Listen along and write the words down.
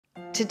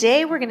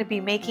Today we're going to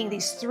be making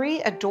these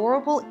 3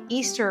 adorable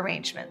Easter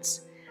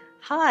arrangements.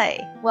 Hi,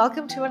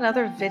 welcome to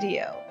another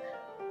video.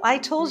 I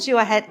told you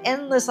I had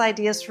endless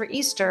ideas for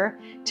Easter.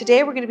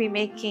 Today we're going to be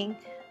making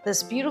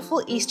this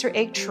beautiful Easter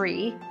egg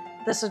tree,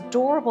 this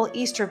adorable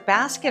Easter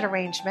basket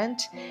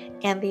arrangement,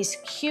 and these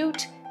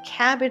cute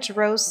cabbage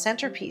rose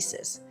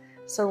centerpieces.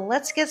 So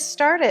let's get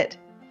started.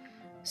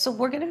 So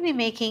we're going to be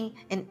making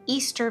an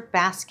Easter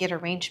basket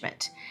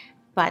arrangement,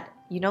 but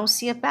you don't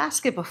see a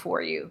basket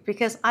before you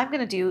because I'm going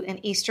to do an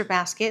Easter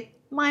basket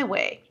my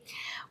way.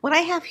 What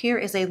I have here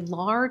is a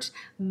large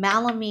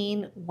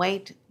melamine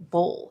white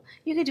bowl.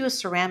 You can do a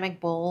ceramic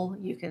bowl,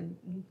 you can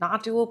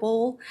not do a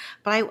bowl,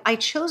 but I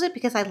chose it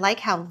because I like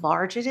how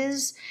large it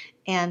is,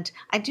 and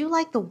I do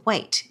like the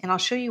white, and I'll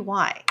show you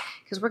why,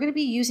 because we're going to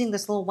be using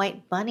this little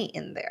white bunny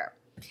in there.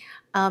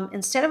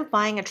 Instead of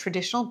buying a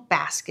traditional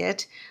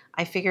basket,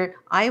 I figured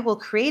I will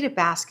create a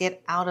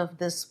basket out of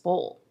this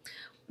bowl.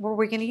 What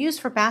we're going to use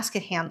for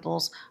basket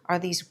handles are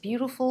these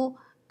beautiful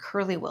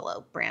curly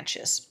willow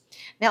branches.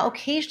 Now,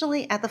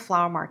 occasionally at the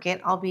flower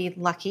market, I'll be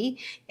lucky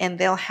and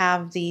they'll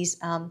have these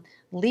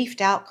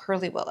leafed out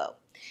curly willow.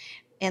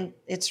 And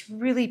it's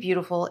really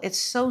beautiful. It's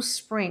so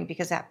spring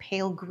because that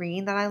pale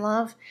green that I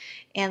love.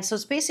 And so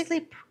it's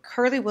basically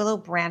curly willow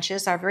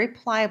branches that are very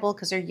pliable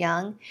because they're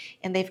young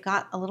and they've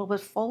got a little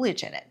bit of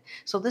foliage in it.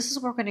 So this is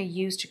what we're going to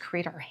use to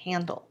create our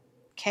handle.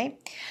 Okay,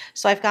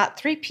 so I've got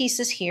 3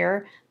 pieces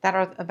here that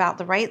are about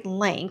the right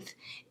length,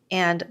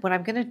 and what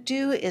I'm going to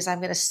do is I'm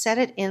going to set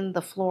it in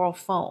the floral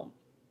foam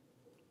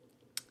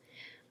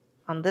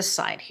on this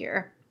side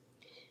here.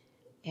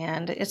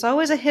 And it's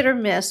always a hit or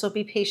miss, so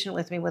be patient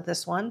with me with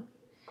this one.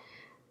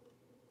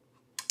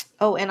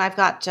 Oh, and I've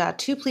got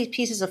 2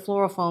 pieces of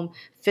floral foam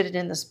fitted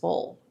in this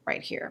bowl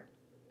right here.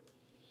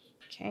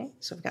 Okay,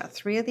 so we've got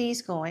 3 of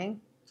these going.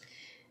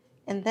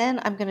 And then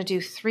I'm going to do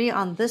 3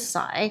 on this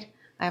side.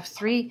 I have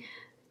 3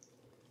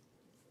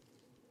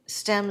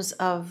 stems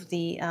of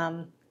the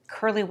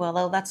curly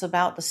willow. That's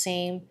about the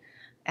same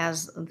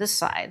as this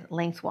side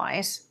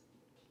lengthwise.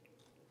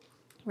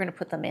 We're going to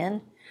put them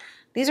in.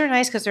 These are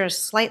nice because they're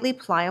slightly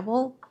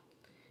pliable,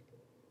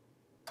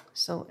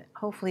 so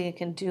hopefully it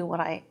can do what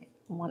I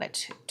want it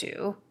to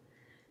do.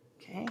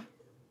 Okay,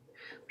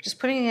 we're just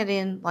putting it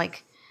in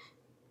like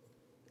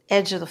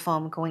edge of the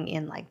foam going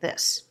in like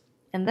this.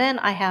 And then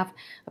I have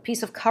a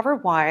piece of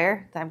covered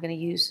wire that I'm going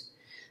to use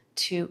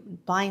to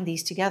bind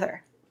these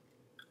together.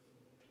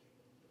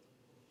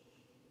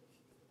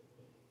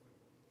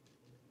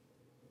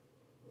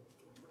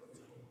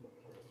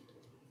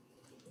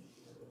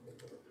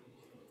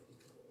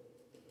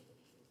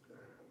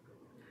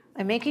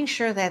 I'm making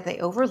sure that they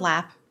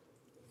overlap,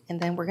 and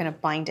then we're going to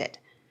bind it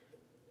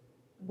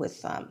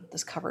with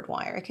this covered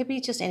wire. It could be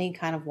just any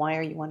kind of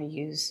wire you want to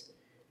use.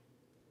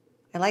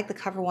 I like the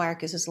covered wire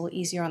because it's a little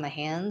easier on the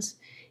hands,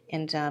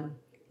 and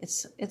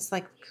it's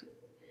like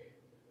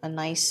a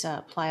nice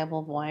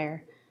pliable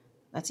wire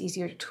that's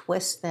easier to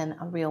twist than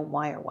a real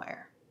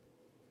wire.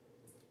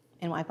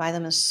 And I buy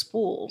them as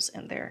spools,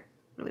 and they're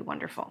really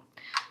wonderful.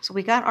 So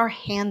we got our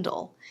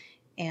handle,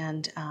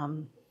 and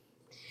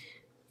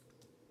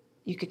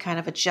you could kind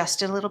of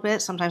adjust it a little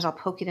bit. Sometimes I'll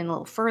poke it in a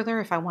little further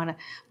if I want a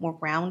more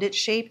rounded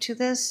shape to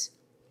this.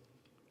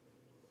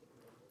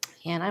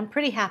 And I'm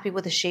pretty happy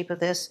with the shape of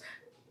this.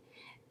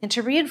 And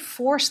to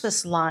reinforce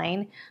this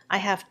line, I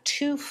have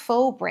 2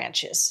 faux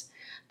branches.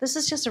 This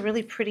is just a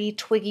really pretty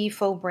twiggy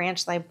faux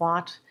branch that I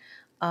bought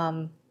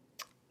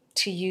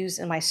to use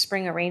in my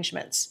spring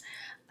arrangements.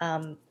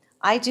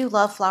 I do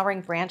love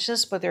flowering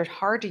branches, but they're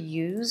hard to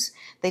use.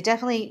 They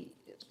definitely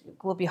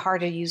will be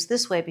hard to use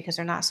this way because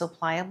they're not so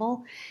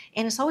pliable,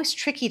 and it's always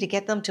tricky to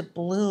get them to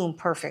bloom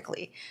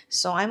perfectly.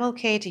 So I'm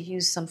okay to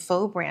use some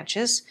faux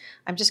branches.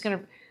 I'm just going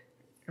to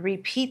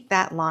repeat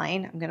that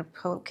line. I'm going to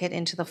poke it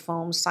into the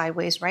foam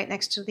sideways right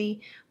next to the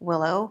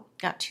willow.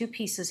 Got 2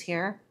 pieces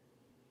here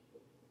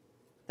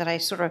that I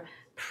sort of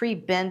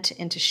pre-bent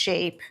into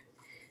shape,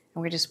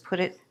 and we just put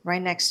it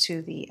right next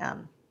to the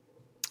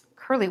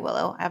curly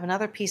willow. I have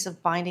another piece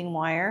of binding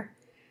wire.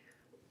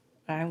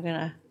 I'm going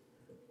to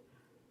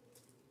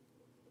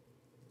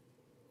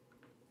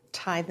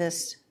tie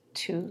this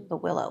to the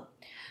willow.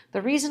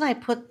 The reason I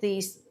put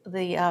the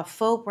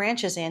faux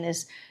branches in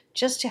is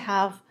just to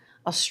have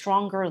a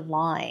stronger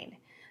line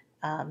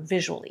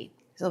visually.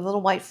 The little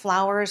white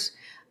flowers,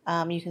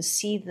 you can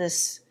see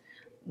this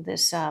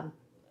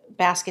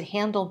basket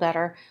handle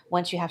better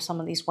once you have some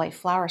of these white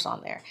flowers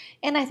on there.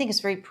 And I think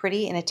it's very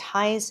pretty, and it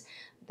ties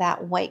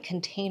that white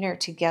container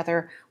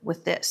together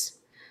with this.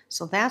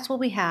 So that's what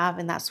we have,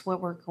 and that's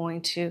what we're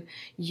going to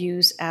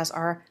use as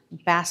our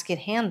basket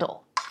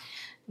handle.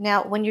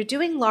 Now, when you're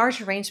doing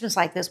large arrangements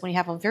like this, when you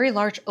have a very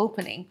large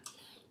opening,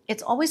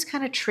 it's always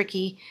kind of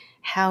tricky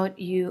how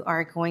you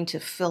are going to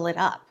fill it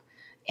up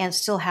and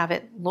still have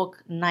it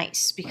look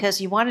nice,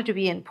 because you want it to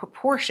be in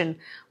proportion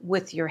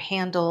with your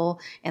handle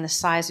and the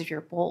size of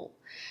your bowl.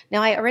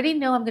 Now, I already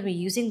know I'm going to be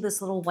using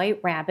this little white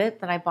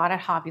rabbit that I bought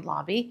at Hobby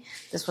Lobby.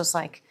 This was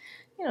like,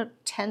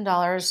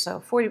 $10,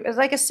 so $40. It was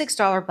like a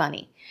 $6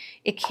 bunny.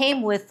 It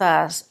came with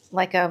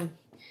like a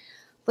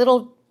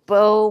little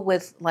bow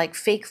with like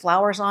fake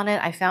flowers on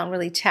it I found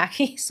really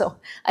tacky, so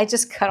I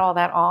just cut all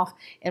that off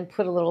and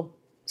put a little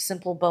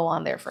simple bow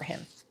on there for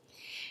him.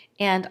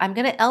 And I'm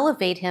going to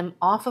elevate him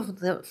off of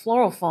the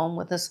floral foam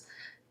with this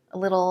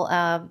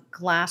little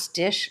glass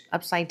dish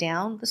upside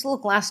down. This little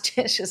glass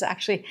dish is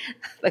actually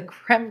the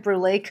creme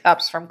brulee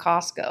cups from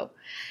Costco.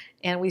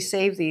 And we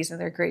save these, and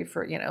they're great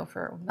for, you know,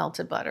 for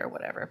melted butter or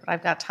whatever. But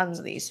I've got tons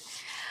of these.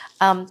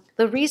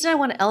 The reason I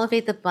want to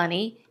elevate the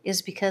bunny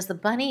is because the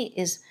bunny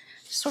is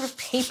sort of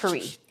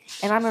papery.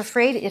 And I'm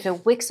afraid if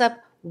it wicks up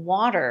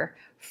water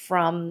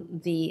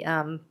from the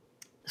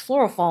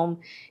floral foam,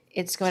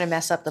 it's going to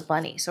mess up the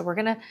bunny. So we're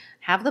going to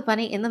have the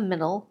bunny in the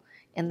middle,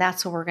 and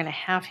that's where we're going to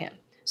have him.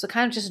 So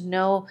kind of just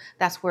know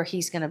that's where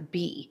he's going to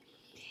be.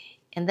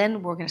 And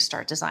then we're going to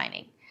start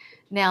designing.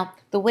 Now,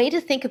 the way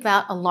to think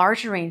about a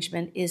large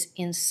arrangement is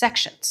in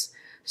sections.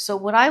 So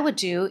what I would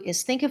do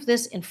is think of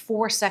this in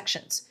 4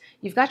 sections.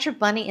 You've got your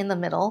bunny in the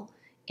middle,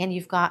 and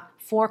you've got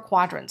 4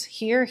 quadrants,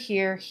 here,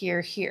 here,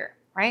 here, here,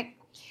 right?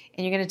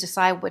 And you're going to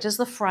decide what is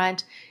the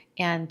front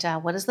and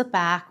what is the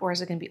back, or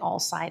is it going to be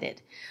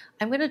all-sided?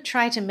 I'm going to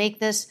try to make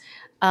this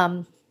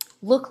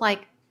look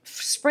like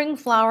spring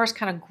flowers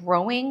kind of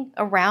growing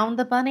around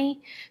the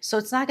bunny. So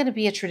it's not going to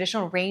be a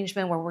traditional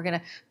arrangement where we're going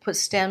to put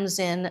stems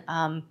in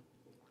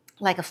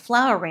like a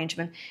flower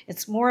arrangement.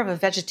 It's more of a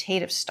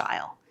vegetative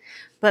style.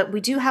 But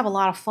we do have a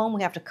lot of foam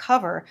we have to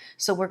cover,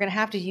 so we're going to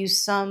have to use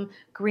some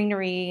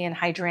greenery and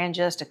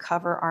hydrangeas to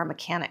cover our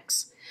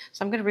mechanics.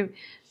 So I'm going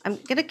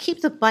to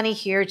keep the bunny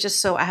here just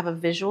so I have a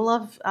visual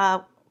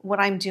of what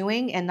I'm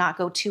doing and not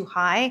go too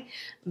high.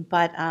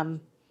 But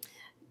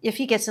if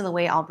he gets in the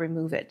way, I'll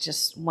remove it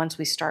just once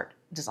we start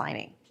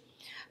designing.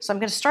 So I'm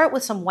going to start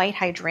with some white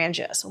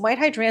hydrangeas. White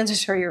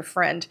hydrangeas are your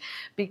friend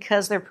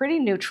because they're pretty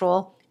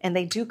neutral and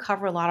they do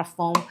cover a lot of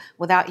foam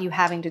without you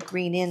having to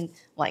green in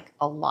like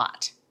a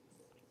lot.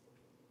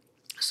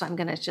 So I'm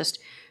going to just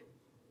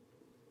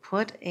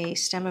put a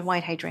stem of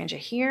white hydrangea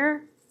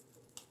here.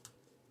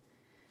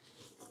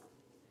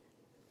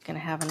 Going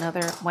to have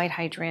another white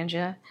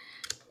hydrangea.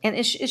 And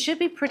it should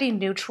be pretty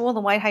neutral, the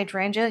white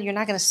hydrangea. You're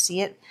not going to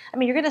see it. I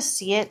mean, you're going to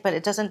see it, but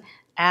it doesn't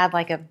add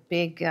like a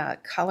big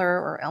color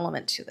or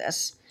element to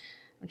this.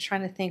 I'm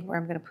trying to think where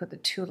I'm going to put the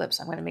tulips.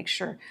 I'm going to make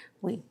sure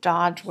we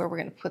dodge where we're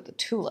going to put the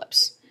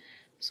tulips.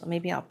 So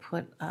maybe I'll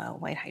put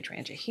white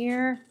hydrangea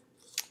here.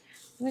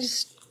 Let me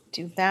just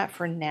do that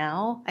for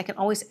now. I can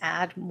always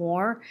add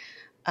more.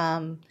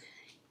 And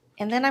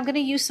then I'm going to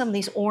use some of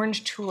these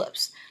orange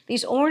tulips.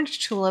 These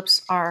orange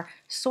tulips are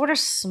sort of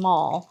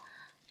small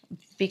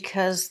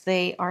because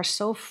they are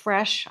so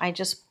fresh. I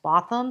just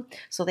bought them,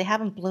 so they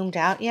haven't bloomed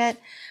out yet.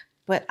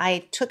 But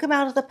I took them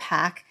out of the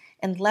pack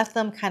and left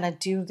them kind of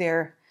do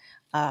their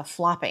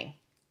flopping,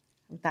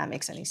 if that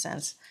makes any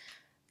sense.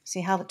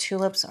 See how the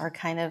tulips are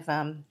kind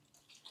of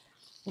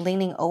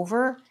leaning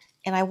over?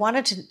 And I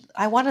wanted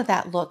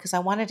that look because I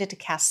wanted it to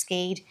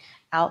cascade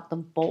out the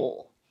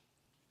bowl.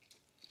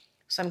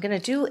 So I'm going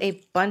to do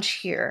a bunch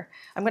here.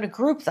 I'm going to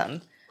group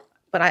them,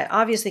 but I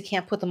obviously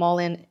can't put them all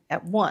in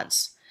at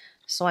once.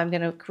 So I'm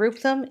going to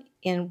group them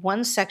in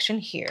one section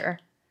here,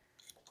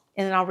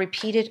 and then I'll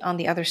repeat it on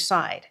the other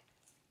side.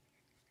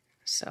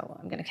 So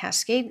I'm going to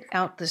cascade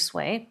out this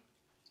way.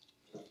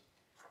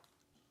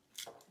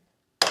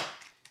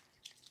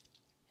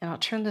 And I'll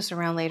turn this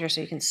around later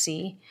so you can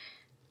see.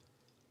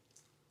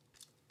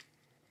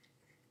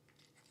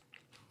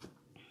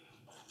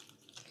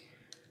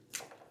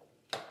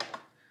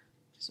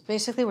 So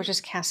basically we're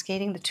just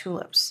cascading the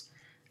tulips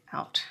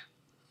out.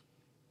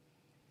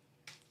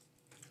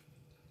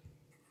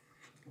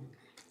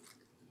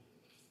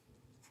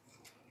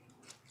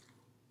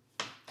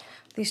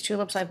 These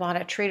tulips I bought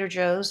at Trader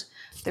Joe's.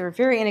 They were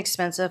very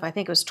inexpensive. I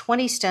think it was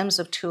 20 stems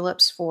of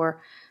tulips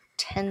for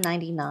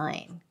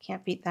 $10.99.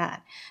 Can't beat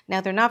that.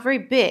 Now they're not very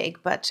big,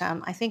 but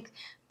I think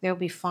they'll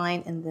be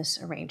fine in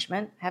this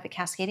arrangement. Have it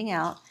cascading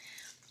out.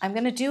 I'm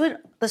going to do it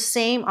the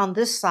same on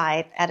this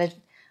side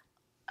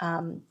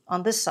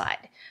on this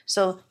side.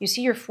 So you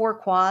see your 4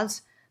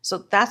 quads. So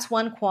that's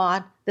one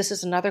quad. This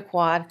is another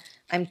quad.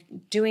 I'm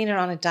doing it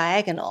on a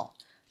diagonal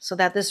so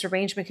that this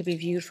arrangement could be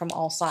viewed from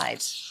all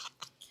sides.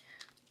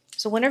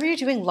 So whenever you're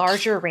doing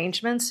larger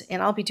arrangements,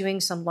 and I'll be doing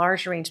some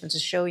large arrangements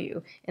to show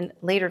you in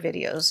later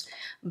videos,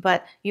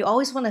 but you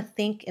always want to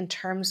think in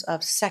terms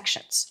of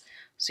sections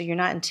so you're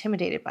not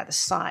intimidated by the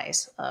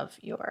size of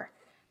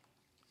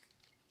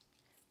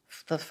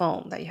the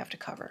foam that you have to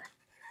cover.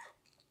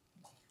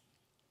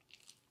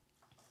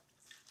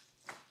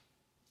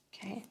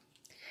 Okay,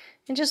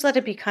 and just let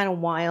it be kind of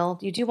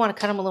wild. You do want to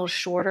cut them a little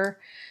shorter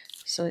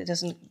so it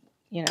doesn't,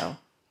 you know,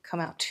 come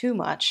out too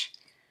much.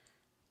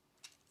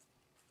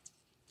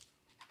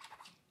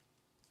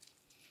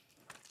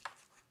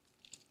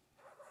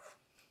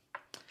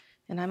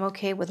 And I'm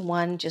okay with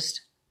one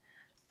just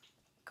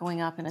going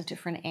up in a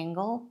different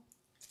angle.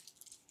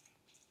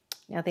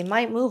 Now they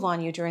might move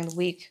on you during the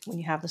week when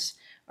you have this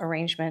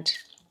arrangement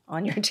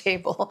on your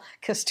table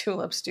because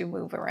tulips do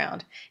move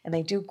around and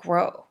they do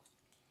grow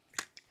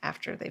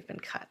after they've been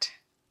cut.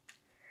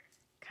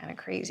 Kind of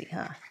crazy,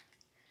 huh?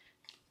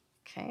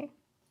 Okay,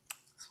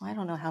 so I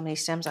don't know how many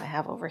stems I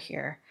have over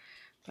here,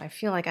 but I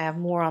feel like I have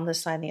more on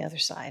this side than the other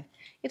side.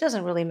 It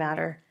doesn't really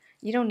matter.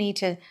 You don't need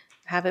to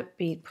have it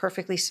be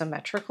perfectly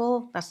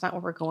symmetrical. That's not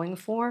what we're going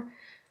for.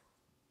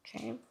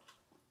 Okay,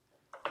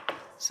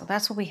 so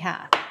that's what we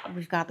have.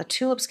 We've got the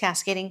tulips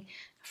cascading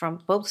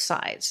from both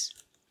sides.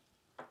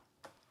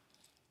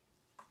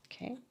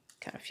 Okay,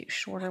 got a few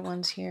shorter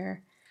ones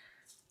here.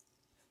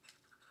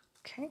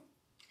 Okay,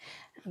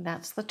 and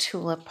that's the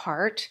tulip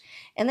part.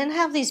 And then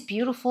have these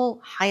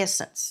beautiful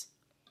hyacinths.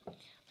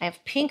 I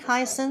have pink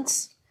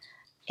hyacinths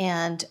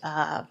and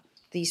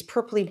these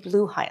purpley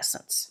blue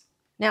hyacinths.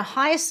 Now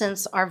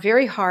hyacinths are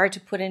very hard to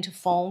put into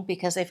foam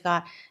because they've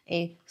got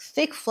a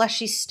thick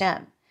fleshy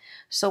stem.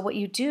 So what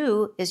you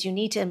do is you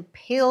need to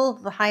impale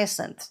the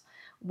hyacinth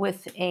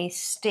with a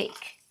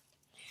stake.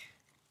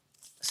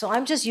 So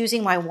I'm just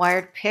using my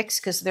wired picks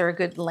because they're a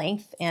good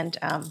length, and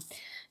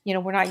you know,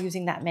 we're not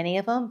using that many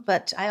of them,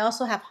 but I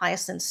also have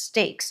hyacinth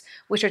stakes,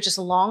 which are just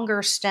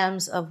longer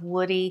stems of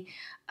woody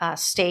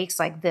stakes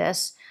like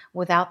this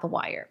without the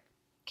wire.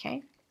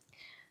 Okay.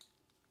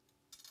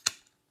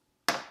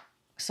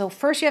 So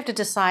first you have to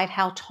decide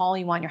how tall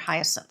you want your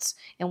hyacinths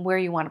and where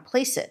you want to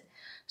place it.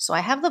 So I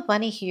have the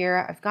bunny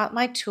here. I've got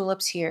my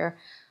tulips here.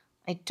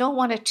 I don't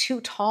want it too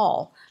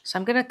tall, so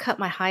I'm going to cut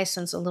my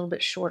hyacinths a little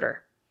bit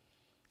shorter,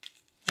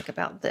 like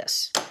about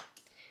this.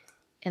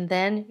 And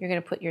then you're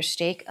going to put your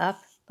stake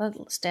up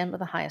the stem of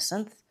the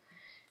hyacinth,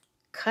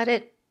 cut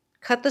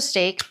the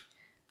stake,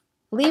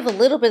 leave a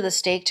little bit of the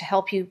stake to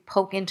help you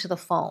poke into the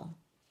foam.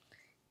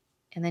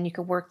 And then you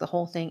can work the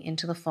whole thing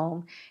into the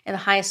foam, and the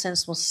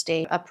hyacinths will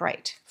stay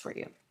upright for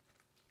you.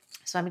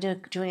 So I'm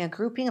doing a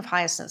grouping of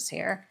hyacinths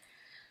here,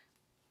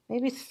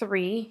 maybe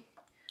 3.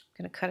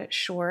 I'm going to cut it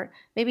short,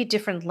 maybe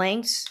different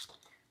lengths,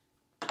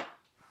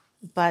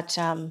 but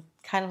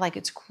kind of like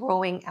it's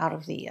growing out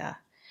of the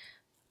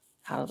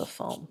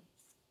foam.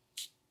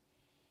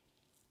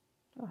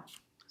 Oh,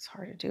 it's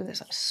hard to do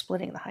this. I'm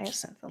splitting the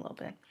hyacinth a little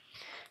bit.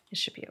 It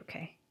should be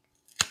okay.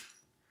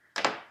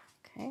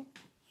 Okay.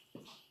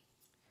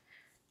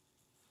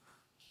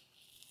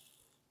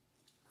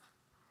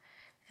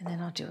 And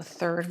then I'll do a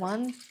third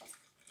one.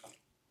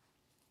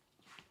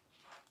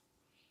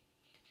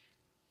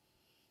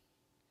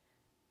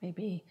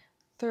 Maybe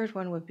third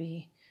one would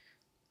be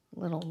a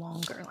little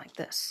longer like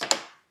this.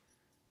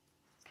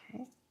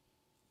 Okay.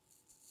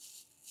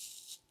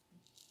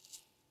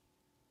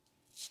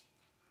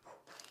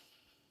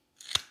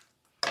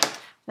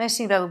 Nice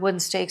thing about the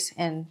wooden stakes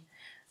and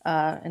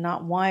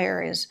not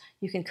wire is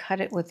you can cut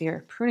it with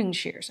your pruning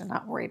shears and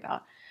not worry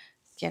about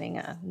getting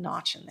a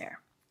notch in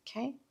there.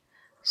 Okay.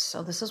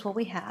 So this is what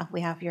we have. We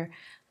have your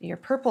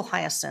purple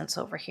hyacinths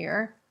over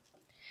here.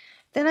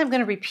 Then I'm going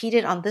to repeat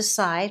it on this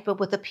side, but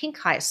with the pink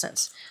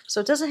hyacinths.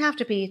 So it doesn't have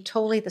to be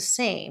totally the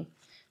same.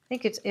 I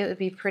think it would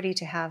be pretty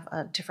to have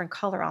a different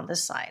color on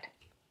this side.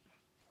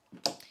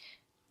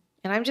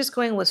 And I'm just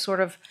going with sort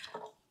of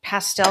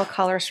pastel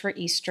colors for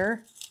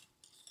Easter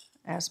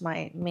as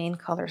my main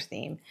color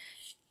theme.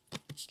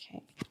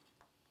 Okay.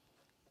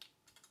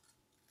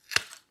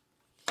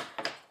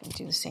 Gonna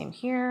do the same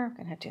here. I'm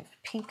going to have to have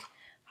a pink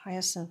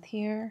hyacinth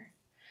here.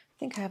 I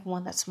think I have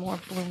one that's more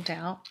bloomed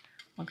out.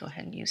 I'll go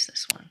ahead and use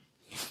this one.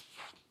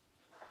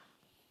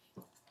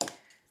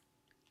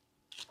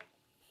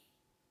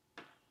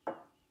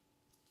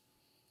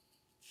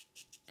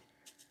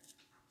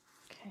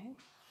 Okay.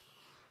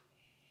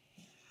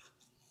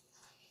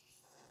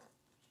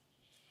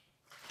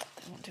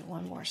 Then we'll do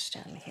one more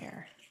stem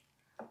here.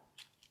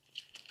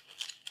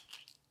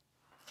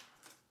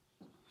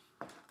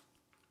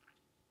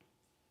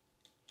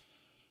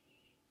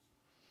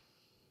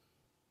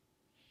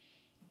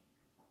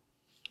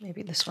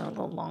 Maybe this one a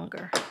little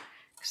longer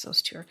because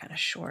those two are kind of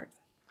short.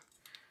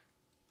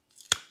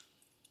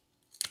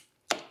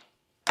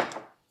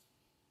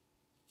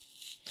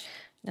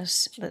 Now,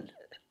 the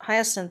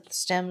hyacinth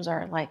stems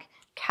are like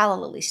calla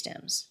lily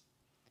stems,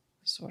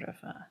 sort of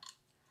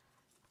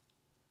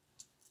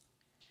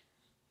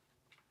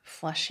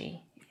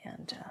fleshy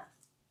and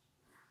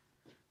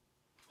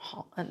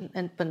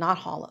but not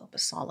hollow, but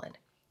solid.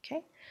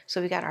 Okay,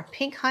 so we got our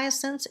pink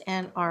hyacinths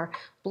and our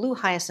blue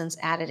hyacinths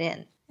added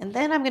in. And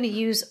then I'm going to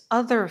use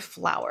other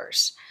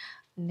flowers.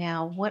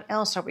 Now, what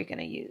else are we going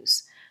to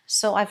use?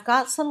 So I've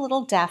got some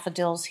little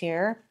daffodils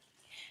here.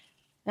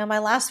 Now, my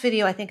last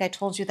video, I think I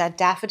told you that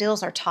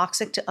daffodils are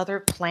toxic to other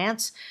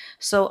plants.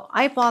 So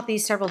I bought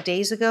these several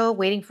days ago,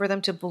 waiting for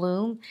them to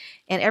bloom.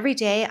 And every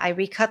day I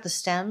recut the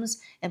stems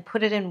and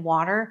put it in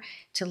water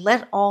to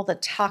let all the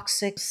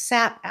toxic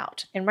sap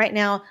out. And right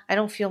now I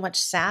don't feel much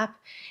sap.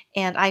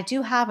 And I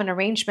do have an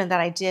arrangement that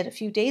I did a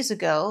few days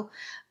ago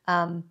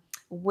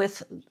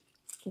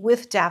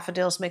with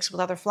daffodils mixed with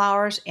other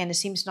flowers, and it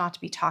seems not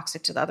to be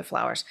toxic to the other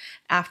flowers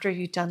after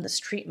you've done this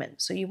treatment.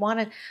 So you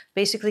want to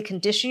basically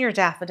condition your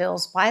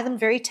daffodils, buy them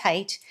very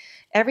tight,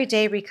 every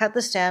day recut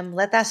the stem,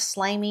 let that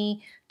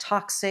slimy,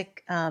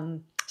 toxic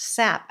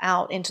sap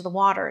out into the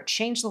water,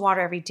 change the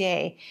water every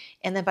day,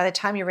 and then by the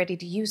time you're ready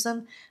to use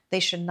them, they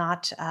should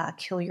not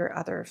kill your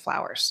other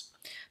flowers.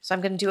 So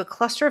I'm going to do a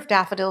cluster of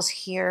daffodils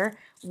here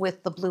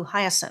with the blue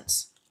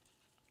hyacinths.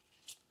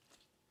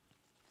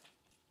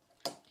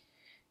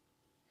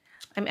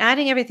 I'm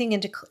adding everything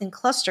in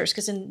clusters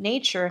because in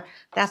nature,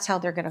 that's how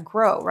they're going to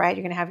grow, right?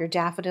 You're going to have your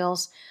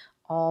daffodils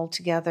all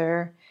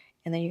together,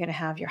 and then you're going to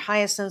have your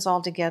hyacinths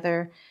all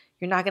together.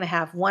 You're not going to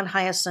have one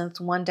hyacinth,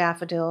 one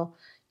daffodil,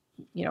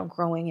 you know,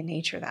 growing in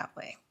nature that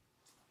way.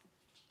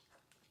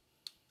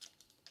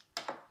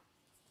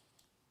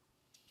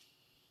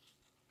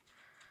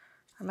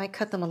 I might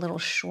cut them a little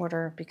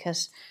shorter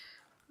because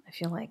I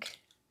feel like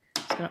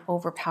it's going to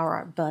overpower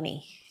our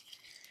bunny.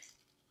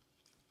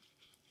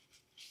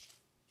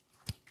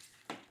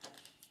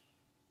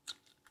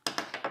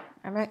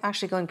 I'm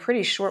actually going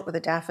pretty short with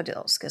the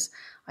daffodils because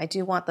I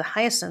do want the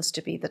hyacinths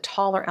to be the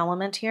taller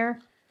element here.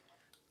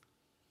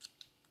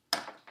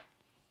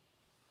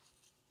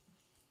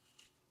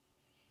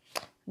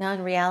 Now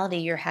in reality,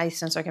 your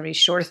hyacinths are going to be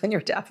shorter than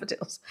your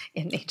daffodils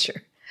in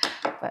nature.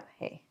 But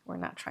hey, we're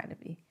not trying to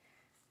be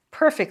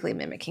perfectly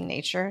mimicking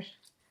nature.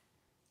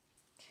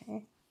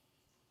 Okay.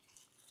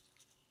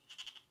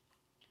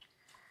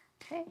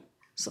 Okay.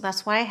 So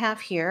that's what I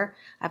have here.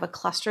 I have a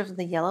cluster of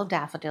the yellow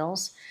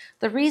daffodils.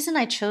 The reason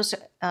I chose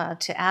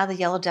to add the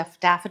yellow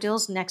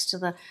daffodils next to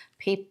the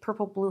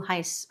purple blue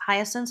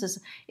hyacinths is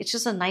it's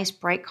just a nice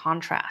bright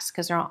contrast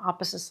because they're on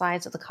opposite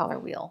sides of the color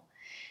wheel.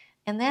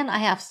 And then I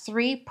have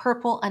 3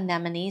 purple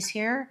anemones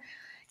here.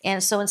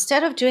 And so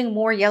instead of doing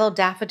more yellow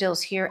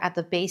daffodils here at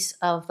the base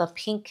of the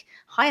pink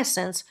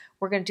hyacinths,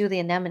 we're going to do the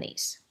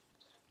anemones.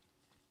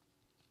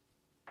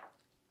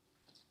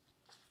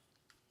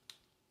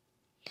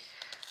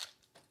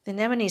 The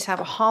anemones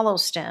have a hollow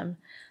stem.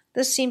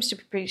 This seems to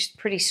be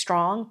pretty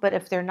strong, but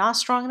if they're not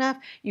strong enough,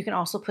 you can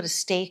also put a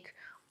stake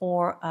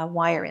or a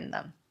wire in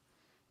them.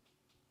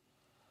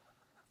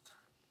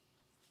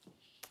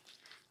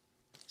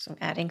 So I'm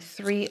adding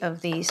 3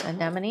 of these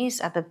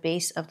anemones at the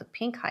base of the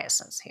pink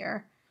hyacinths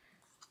here.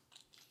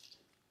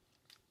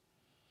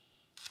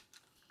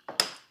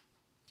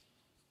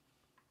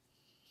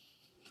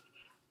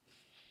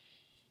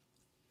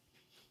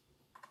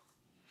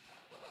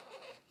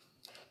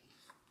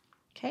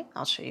 Okay,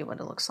 I'll show you what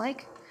it looks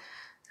like.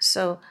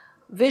 So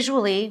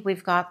visually,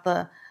 we've got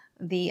the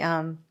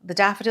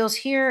daffodils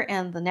here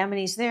and the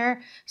anemones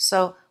there.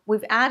 So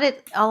we've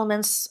added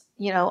elements,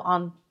 you know,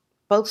 on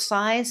both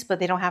sides, but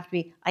they don't have to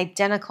be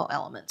identical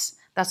elements.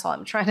 That's all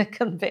I'm trying to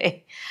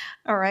convey.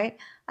 All right.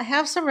 I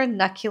have some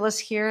ranunculus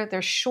here.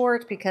 They're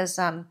short because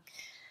a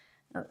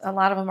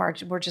lot of them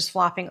were just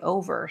flopping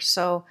over.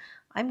 So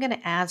I'm going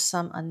to add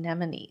some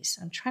anemones.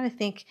 I'm trying to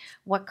think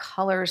what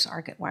colors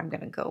are what I'm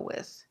going to go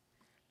with.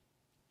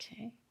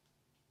 Okay.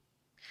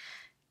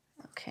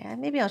 Okay,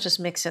 maybe I'll just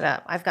mix it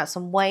up. I've got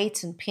some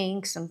whites and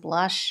pinks and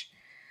blush,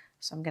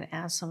 so I'm going to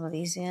add some of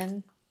these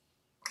in.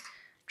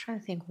 I'm trying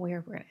to think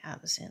where we're going to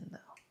add this in, though.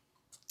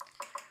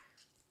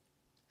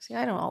 See,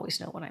 I don't always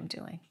know what I'm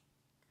doing.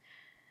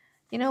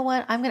 You know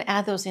what? I'm going to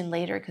add those in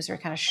later because they're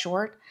kind of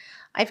short.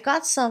 I've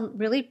got some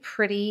really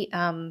pretty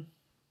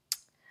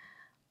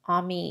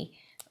Ami,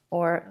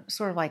 or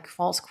sort of like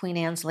false Queen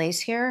Anne's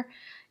lace here,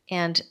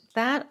 and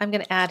that I'm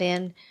going to add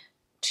in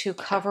to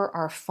cover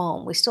our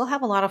foam. We still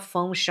have a lot of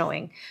foam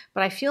showing,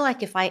 but I feel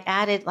like if I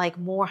added like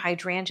more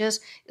hydrangeas,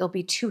 it'll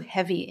be too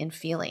heavy in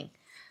feeling.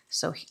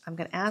 So I'm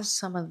going to add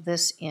some of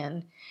this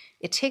in.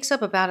 It takes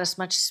up about as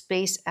much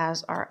space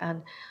as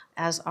our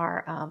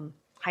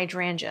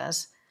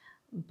hydrangeas,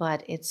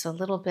 but it's a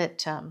little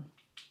bit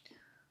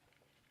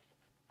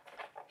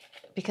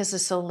because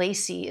it's so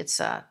lacy.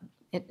 It's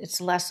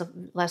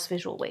less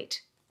visual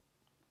weight.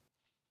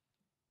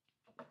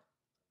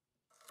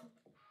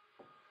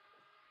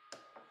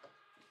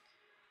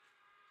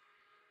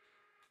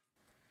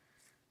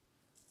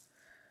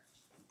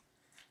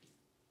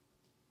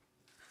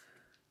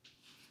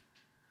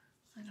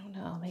 I don't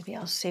know, maybe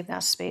I'll save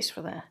that space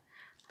for the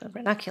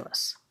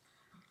ranunculus.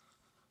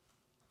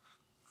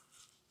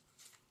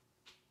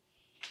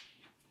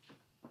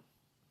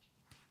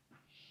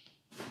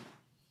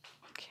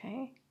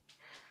 Okay.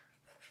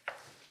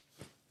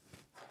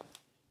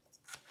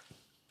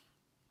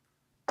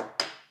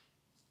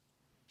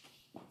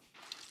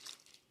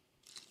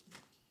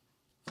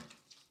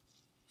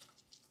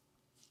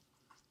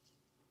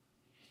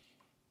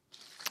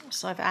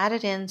 So I've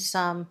added in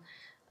some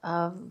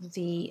of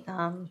the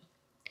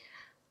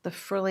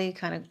frilly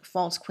kind of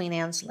false Queen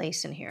Anne's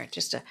lace in here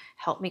just to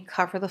help me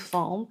cover the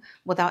foam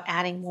without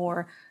adding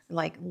more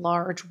like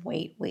large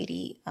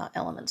weighty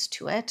elements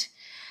to it.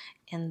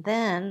 And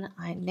then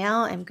I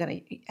now am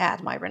going to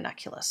add my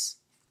ranunculus.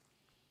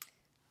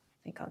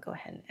 I think I'll go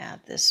ahead and add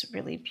this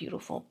really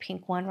beautiful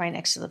pink one right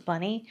next to the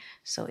bunny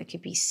so it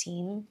could be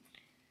seen.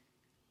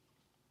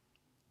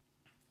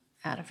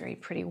 Add a very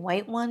pretty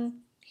white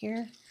one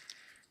here.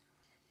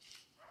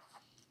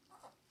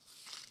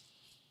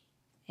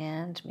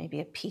 And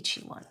maybe a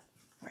peachy one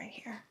right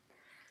here.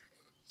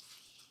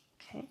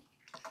 Okay,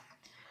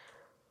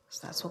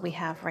 so that's what we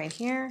have right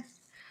here.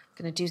 I'm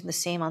going to do the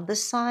same on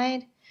this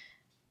side.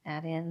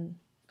 Add in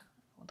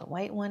the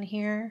white one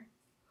here.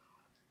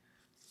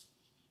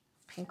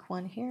 Pink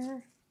one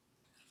here.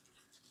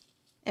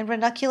 And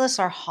ranunculus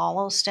are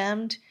hollow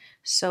stemmed,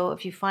 so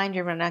if you find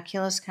your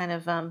ranunculus kind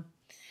of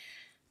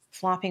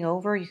flopping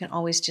over, you can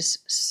always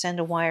just send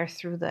a wire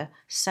through the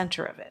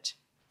center of it.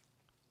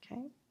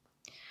 Okay.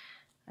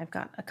 I've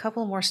got a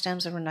couple more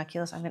stems of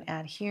ranunculus I'm going to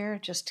add here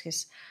just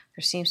because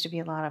there seems to be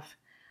a lot of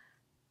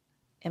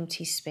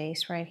empty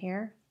space right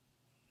here.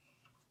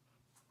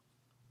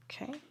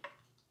 Okay.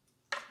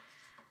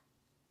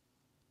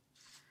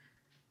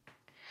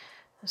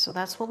 So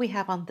that's what we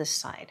have on this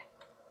side.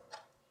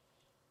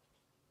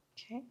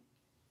 Okay.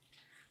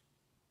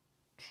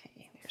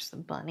 Okay, there's the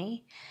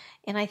bunny.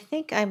 And I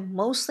think I'm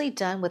mostly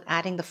done with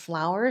adding the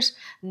flowers.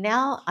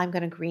 Now I'm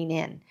going to green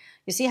in.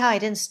 You see how I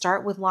didn't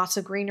start with lots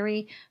of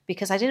greenery?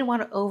 Because I didn't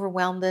want to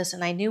overwhelm this,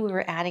 and I knew we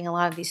were adding a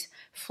lot of these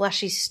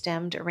fleshy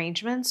stemmed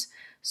arrangements.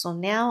 So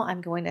now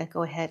I'm going to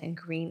go ahead and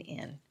green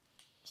in.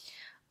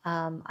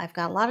 I've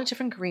got a lot of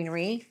different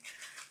greenery.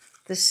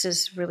 This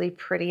is really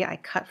pretty. I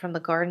cut from the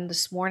garden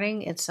this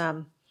morning. It's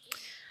a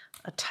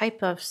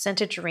type of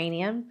scented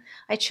geranium.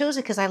 I chose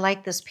it because I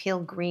like this pale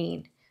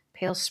green,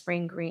 pale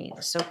spring green.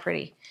 It's so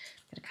pretty.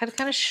 I'm going to cut it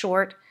kind of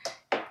short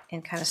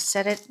and kind of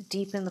set it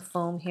deep in the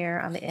foam here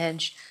on the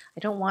edge.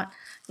 I don't want,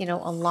 a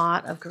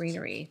lot of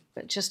greenery,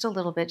 but just a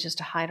little bit just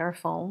to hide our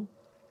foam.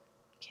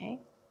 Okay.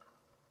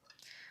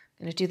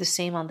 I'm going to do the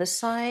same on this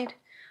side.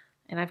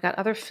 And I've got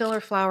other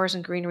filler flowers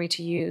and greenery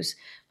to use.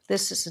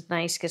 This is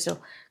nice because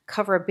it'll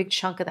cover a big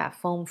chunk of that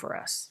foam for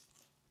us.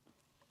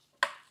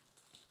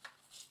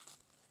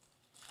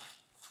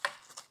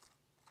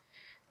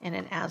 And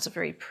it adds a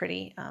very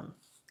pretty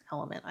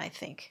element, I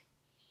think.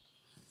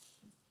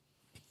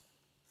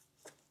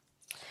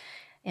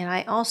 And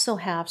I also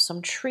have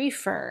some tree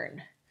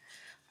fern.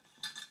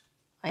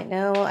 I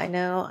know.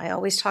 I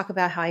always talk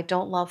about how I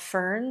don't love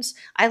ferns.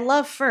 I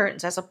love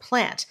ferns as a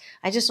plant.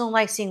 I just don't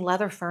like seeing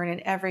leather fern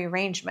in every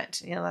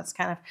arrangement. That's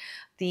kind of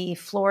the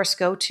florist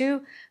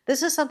go-to.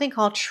 This is something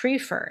called tree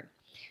fern.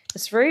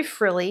 It's very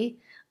frilly.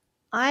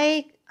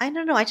 I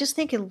don't know. I just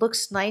think it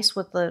looks nice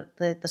with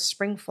the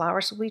spring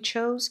flowers that we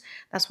chose.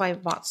 That's why I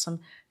bought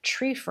some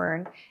tree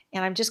fern.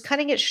 And I'm just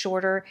cutting it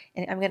shorter,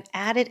 and I'm going to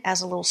add it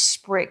as a little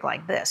sprig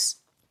like this.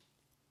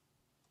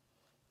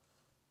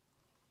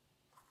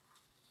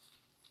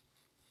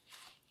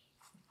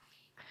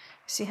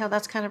 See how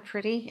that's kind of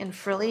pretty and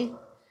frilly?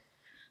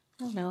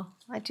 I don't know.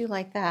 I do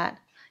like that.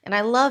 And I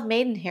love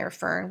maidenhair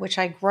fern, which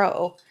I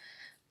grow,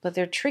 but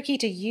they're tricky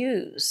to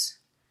use.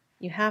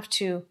 You have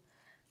to,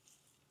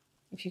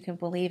 if you can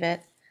believe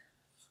it,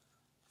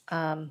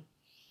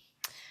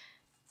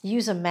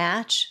 use a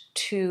match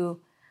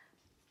to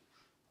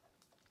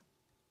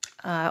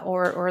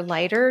or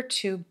lighter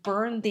to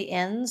burn the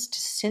ends, to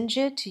singe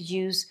it, to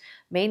use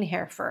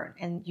maidenhair fern,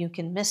 and you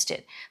can mist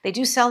it. They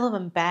do sell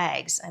them in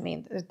bags. I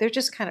mean, they're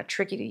just kind of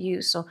tricky to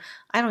use, so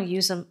I don't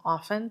use them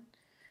often,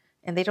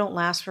 and they don't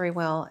last very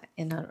well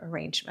in an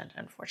arrangement,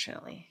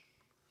 unfortunately.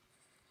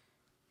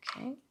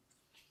 Okay.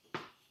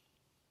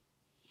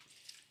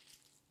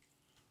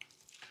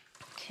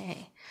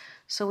 Okay,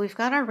 so we've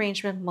got our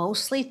arrangement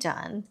mostly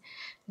done.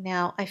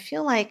 Now, I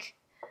feel like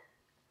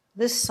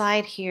this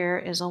side here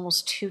is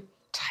almost too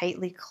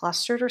tightly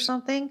clustered or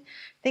something.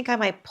 I think I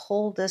might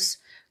pull this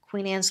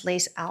Queen Anne's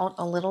lace out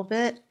a little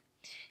bit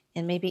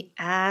and maybe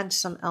add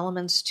some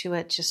elements to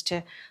it just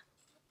to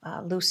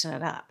loosen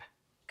it up.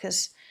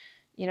 Because,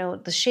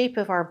 the shape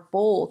of our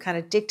bowl kind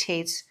of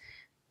dictates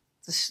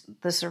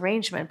this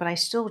arrangement, but I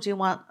still do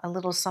want a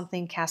little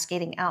something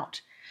cascading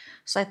out.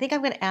 So I think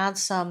I'm going to add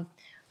some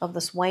of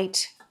this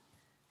white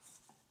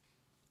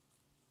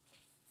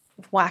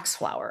wax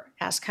flower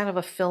as kind of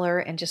a filler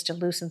and just to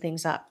loosen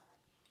things up.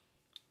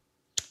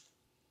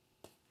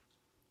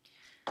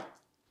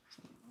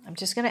 I'm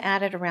just going to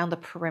add it around the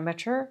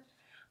perimeter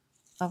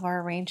of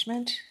our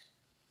arrangement.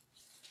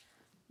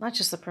 Not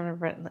just the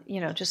perimeter,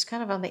 just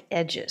kind of on the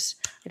edges.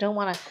 I don't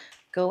want to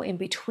go in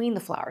between the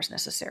flowers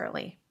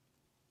necessarily.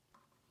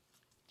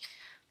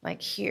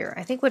 Like here.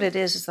 I think what it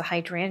is the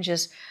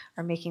hydrangeas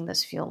are making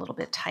this feel a little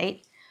bit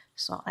tight.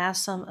 So I'll add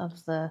some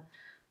of the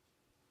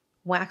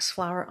wax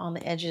flower on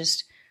the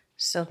edges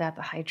so that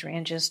the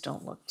hydrangeas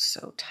don't look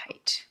so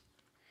tight.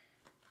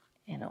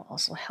 And it'll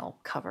also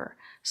help cover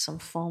some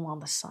foam on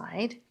the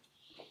side.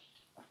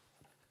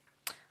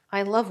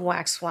 I love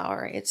wax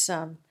flower. It's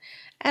at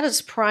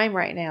its prime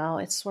right now.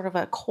 It's sort of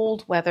a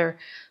cold weather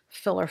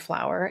filler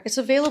flower. It's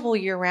available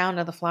year round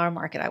at the flower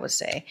market, I would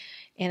say.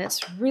 And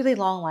it's really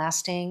long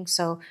lasting.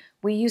 So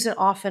we use it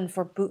often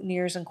for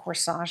boutonnieres and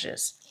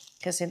corsages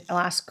because it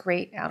lasts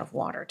great out of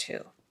water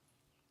too.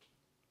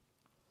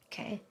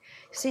 Okay,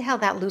 see how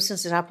that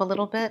loosens it up a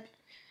little bit?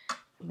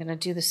 I'm going to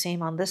do the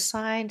same on this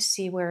side,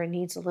 see where it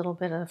needs a little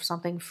bit of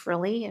something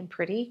frilly and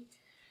pretty.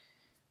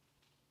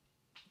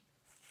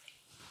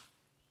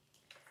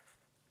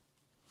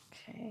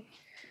 Okay.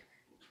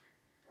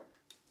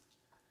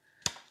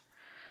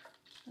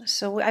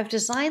 So I've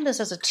designed this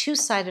as a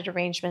two-sided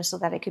arrangement so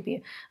that it could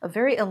be a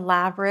very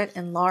elaborate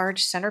and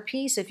large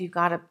centerpiece if you've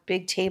got a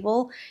big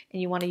table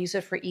and you want to use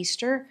it for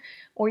Easter.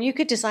 Or you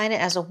could design it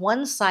as a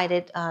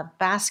one-sided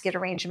basket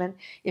arrangement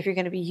if you're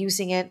going to be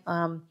using it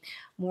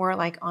more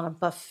like on a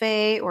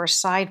buffet or a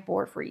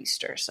sideboard for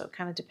Easter. So it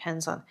kind of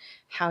depends on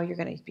how you're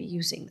going to be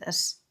using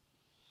this.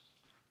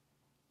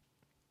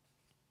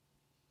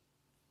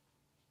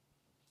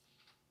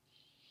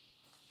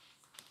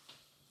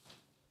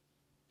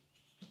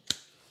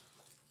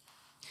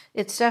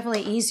 It's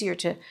definitely easier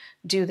to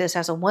do this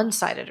as a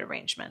one-sided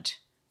arrangement.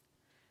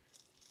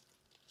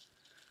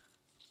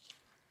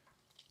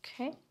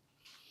 Okay,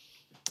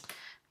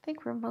 I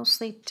think we're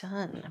mostly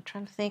done. I'm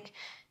trying to think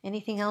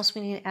anything else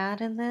we need to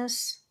add in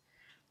this.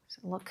 Does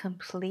it look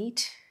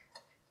complete?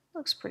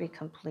 Looks pretty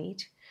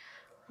complete.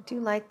 I do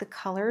like the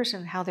colors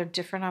and how they're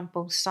different on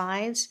both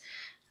sides.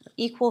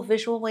 Equal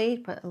visual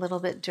weight, but a little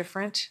bit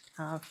different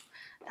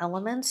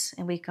elements.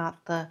 And we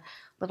got the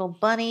little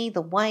bunny,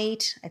 the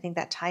white. I think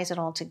that ties it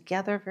all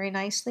together very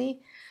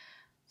nicely.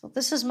 So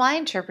this is my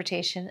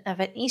interpretation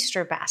of an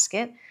Easter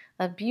basket,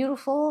 a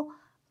beautiful,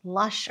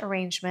 lush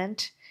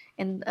arrangement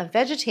in a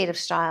vegetative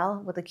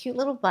style with a cute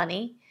little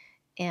bunny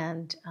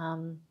and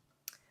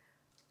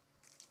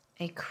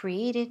a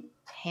created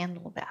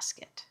handle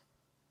basket.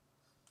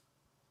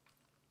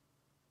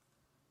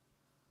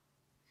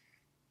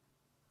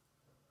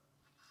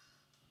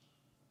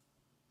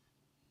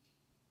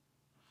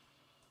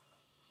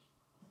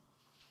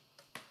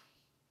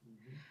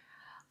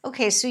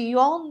 Okay, so you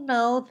all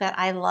know that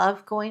I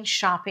love going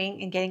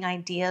shopping and getting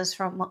ideas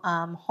from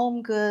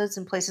Home Goods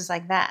and places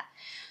like that.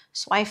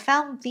 So I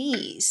found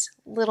these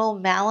little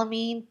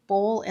melamine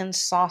bowl and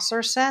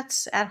saucer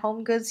sets at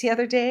Home Goods the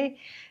other day.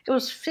 It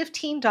was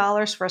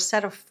 $15 for a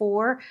set of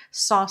 4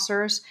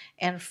 saucers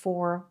and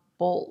 4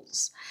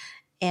 bowls.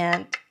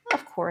 And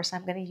of course,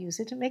 I'm going to use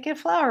it to make a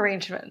flower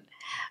arrangement.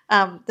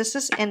 This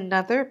is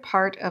another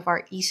part of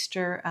our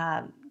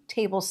Easter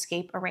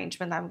tablescape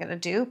arrangement that I'm going to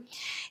do.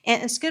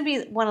 And it's going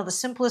to be one of the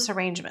simplest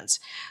arrangements.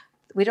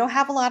 We don't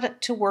have a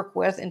lot to work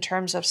with in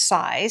terms of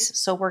size,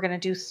 so we're going to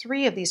do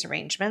 3 of these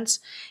arrangements.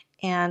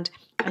 And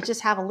I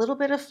just have a little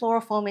bit of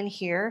floral foam in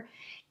here.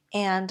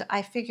 And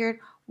I figured,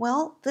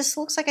 well, this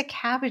looks like a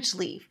cabbage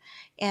leaf.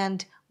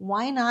 And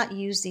why not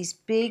use these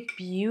big,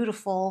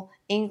 beautiful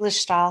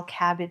English-style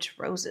cabbage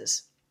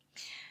roses?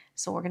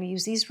 So we're going to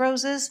use these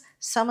roses,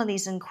 some of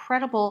these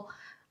incredible,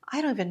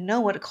 I don't even know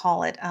what to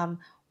call it,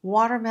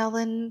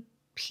 watermelon,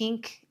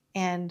 pink,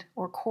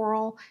 or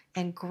coral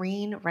and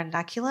green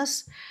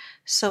ranunculus.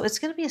 So it's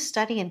going to be a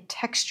study in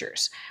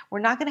textures. We're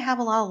not going to have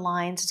a lot of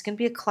lines. It's going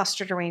to be a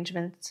clustered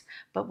arrangement,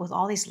 but with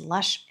all these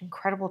lush,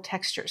 incredible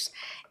textures.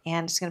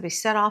 And it's going to be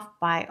set off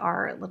by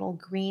our little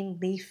green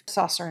leaf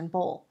saucer and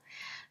bowl.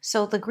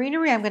 So the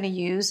greenery I'm going to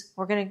use,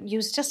 we're going to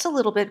use just a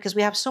little bit because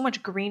we have so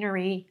much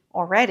greenery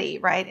already,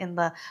 right, in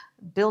the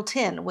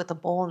built-in with the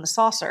bowl and the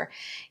saucer,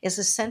 is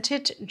a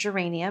scented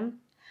geranium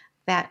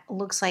that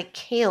looks like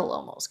kale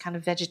almost, kind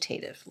of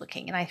vegetative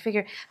looking. And I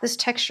figure this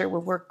texture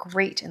will work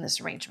great in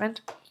this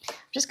arrangement. I'm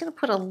just going to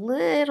put a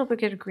little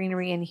bit of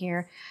greenery in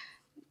here,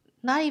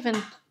 not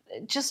even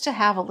just to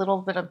have a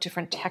little bit of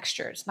different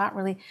textures, not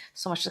really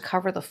so much to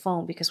cover the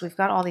foam because we've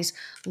got all these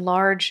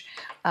large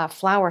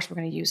flowers we're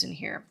going to use in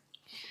here.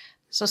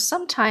 So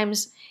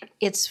sometimes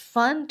it's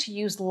fun to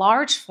use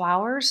large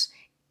flowers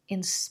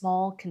in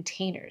small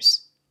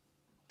containers.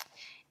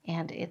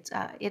 And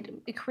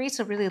it creates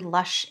a really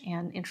lush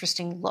and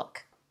interesting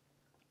look.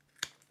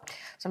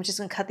 So I'm just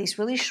going to cut these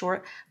really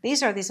short.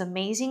 These are these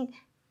amazing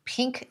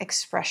pink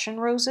expression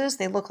roses.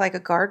 They look like a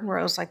garden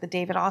rose, like the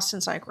David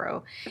Austins I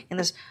grow, in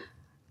this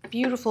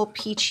beautiful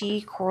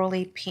peachy,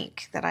 corally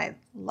pink that I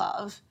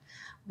love.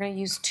 We're going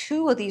to use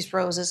 2 of these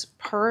roses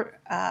per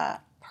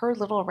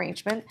little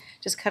arrangement.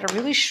 Just cut it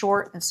really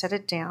short and set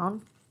it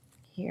down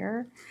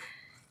here.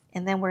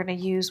 And then we're going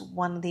to use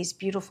one of these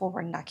beautiful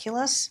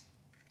ranunculus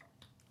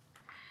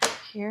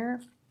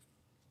here.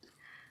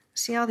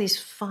 See all these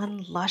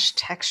fun, lush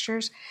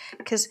textures?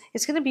 Because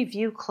it's going to be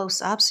viewed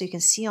close up so you can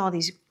see all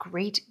these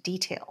great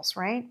details,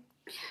 right?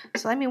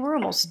 So, I mean, we're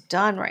almost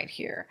done right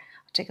here.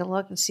 I'll take a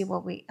look and see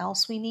what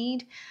else we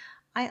need.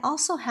 I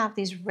also have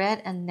these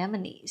red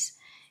anemones.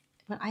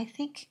 But I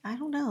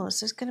don't know, is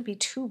this going to be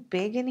too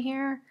big in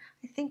here?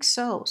 I think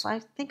so. So I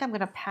think I'm going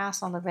to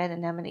pass on the red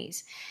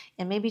anemones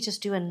and maybe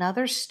just do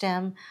another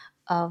stem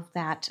of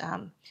that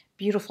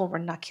beautiful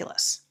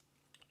ranunculus.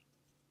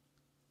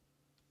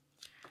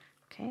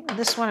 Okay, and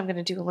this one I'm going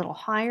to do a little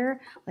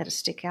higher, let it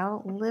stick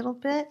out a little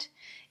bit.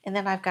 And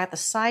then I've got the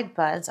side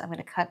buds. I'm going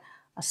to cut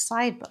a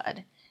side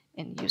bud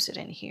and use it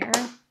in here.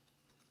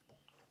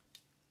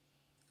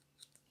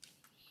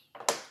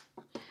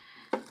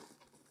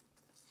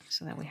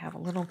 So that we have a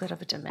little bit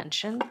of a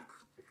dimension.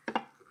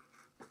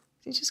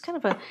 It's just kind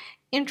of an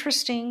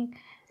interesting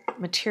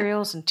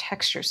materials and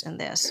textures in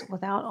this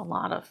without a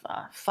lot of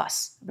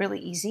fuss. Really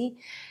easy.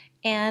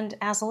 And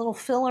as a little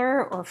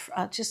filler or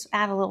just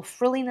add a little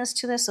frilliness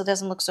to this so it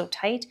doesn't look so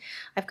tight,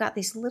 I've got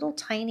these little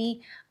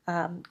tiny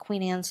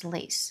Queen Anne's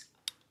lace.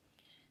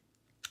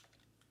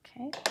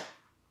 Okay.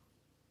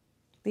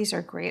 These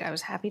are great. I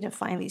was happy to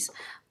find these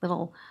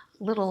little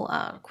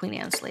Queen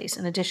Anne's lace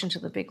in addition to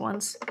the big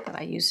ones that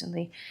I use in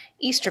the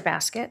Easter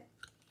basket.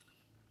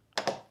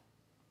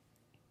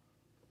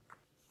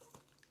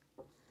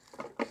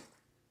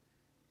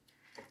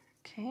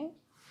 Okay.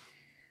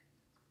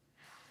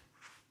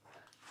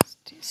 Let's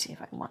see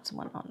if I want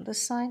someone on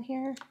this side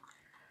here.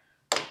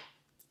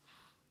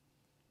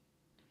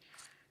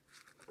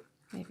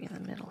 Maybe in the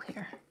middle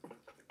here.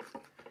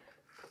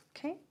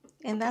 Okay,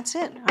 and that's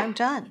it. I'm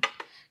done.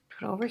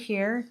 Put it over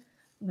here.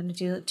 I'm going to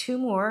do 2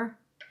 more.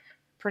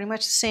 Pretty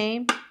much the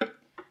same.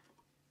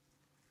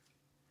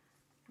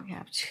 We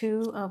have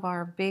 2 of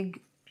our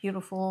big,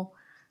 beautiful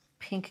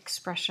pink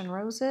expression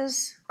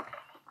roses.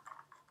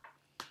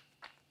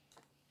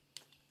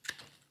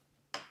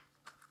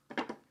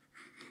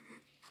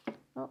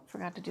 Oh,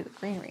 forgot to do the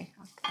greenery.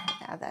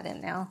 I'll add that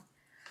in now.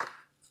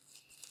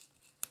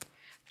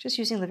 Just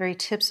using the very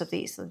tips of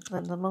these,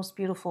 the most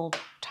beautiful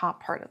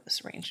top part of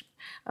this range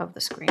of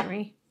this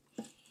greenery.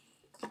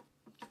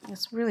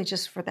 It's really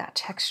just for that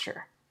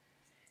texture.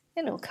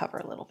 And it'll cover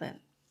a little bit,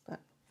 but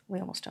we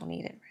almost don't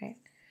need it, right?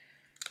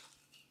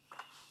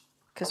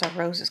 Because our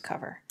roses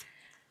cover.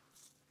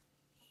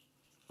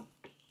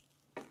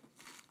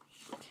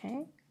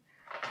 Okay.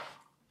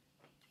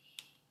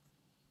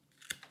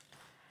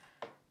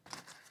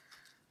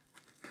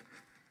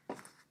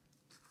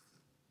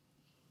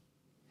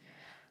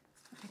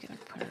 I'm going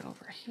to put it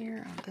over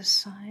here on this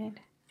side.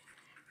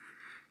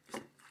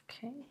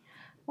 Okay.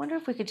 Wonder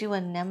if we could do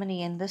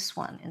anemone in this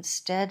one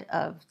instead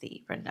of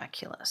the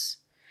ranunculus.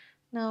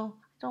 No,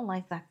 I don't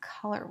like that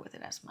color with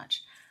it as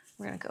much.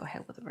 We're going to go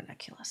ahead with the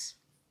ranunculus.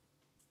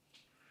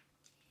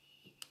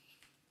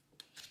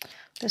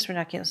 This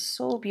ranunculus is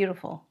so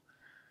beautiful,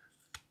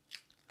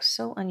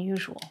 so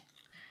unusual.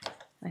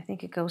 I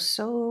think it goes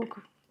so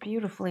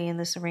beautifully in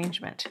this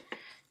arrangement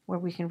where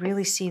we can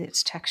really see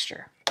its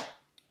texture.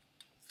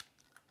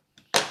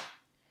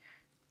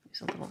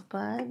 There's a little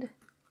bud,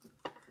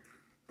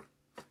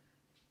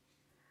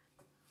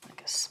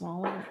 like a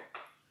smaller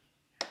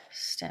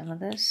stem of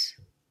this.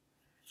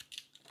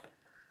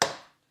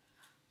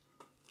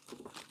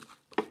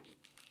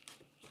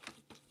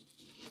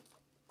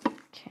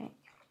 Okay,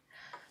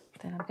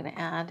 then I'm going to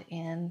add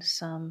in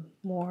some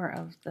more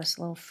of this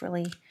little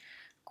frilly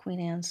Queen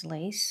Anne's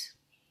lace.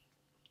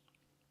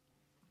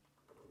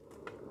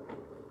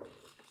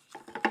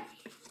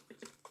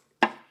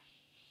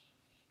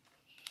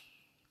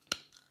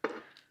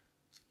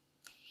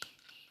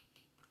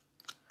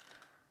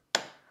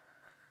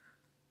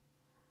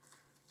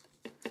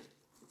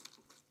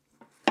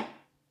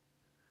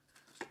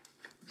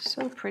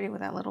 So pretty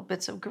with that little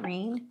bits of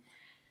green.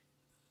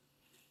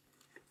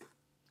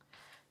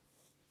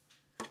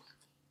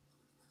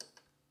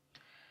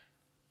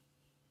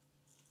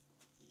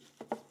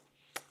 I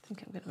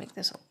think I'm going to make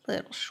this a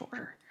little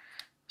shorter,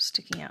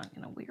 sticking out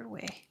in a weird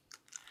way.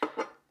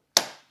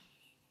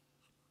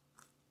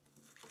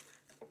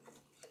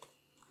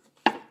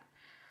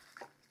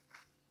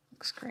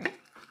 Looks great.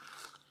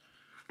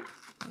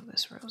 Move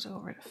this rose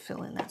over to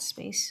fill in that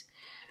space.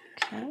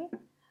 Okay,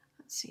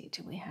 let's see,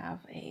 do we have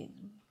a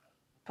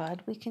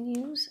bud we can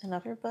use?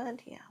 Another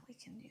bud? Yeah, we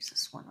can use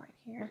this one right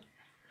here.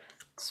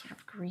 It's sort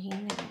of green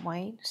and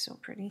white, so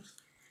pretty.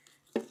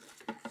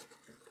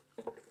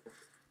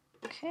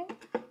 Okay,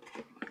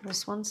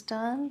 this one's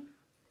done.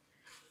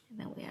 And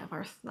then we have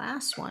our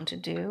last one to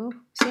do.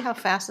 See how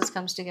fast this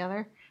comes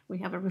together? We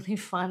have a really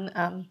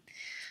fun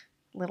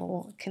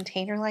little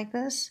container like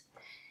this.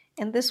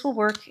 And this will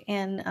work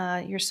in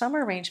your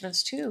summer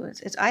arrangements too.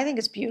 I think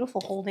it's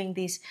beautiful holding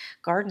these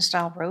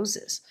garden-style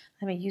roses.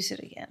 Let me use it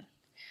again.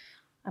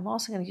 I'm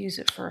also going to use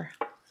it for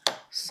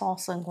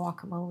salsa and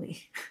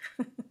guacamole.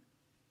 I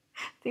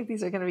think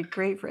these are going to be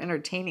great for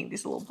entertaining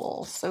these little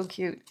bowls. So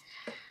cute.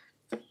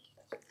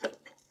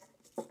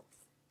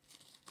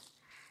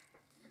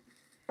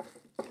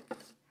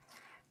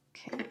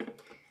 Okay.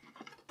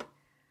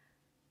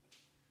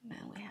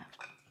 Now we have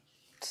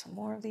some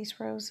more of these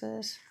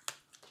roses.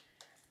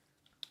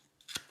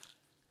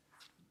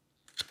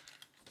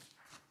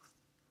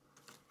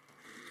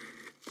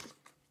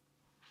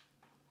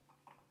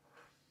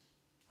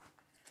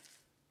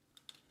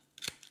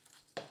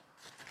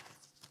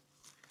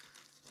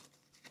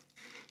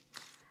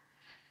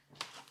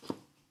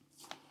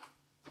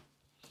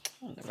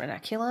 And the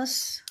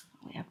ranunculus,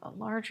 we have a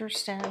larger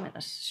stem and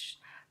a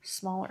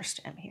smaller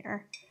stem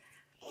here.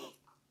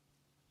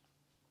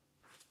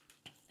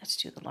 Let's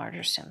do the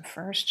larger stem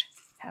first.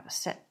 Have it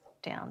set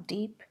down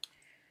deep.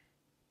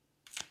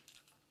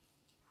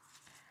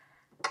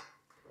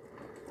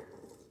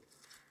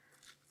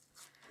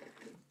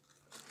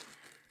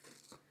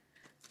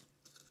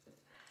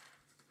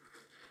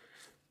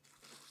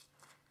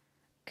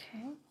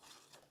 Okay.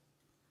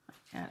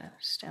 Add a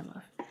stem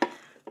of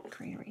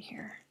greenery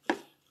here.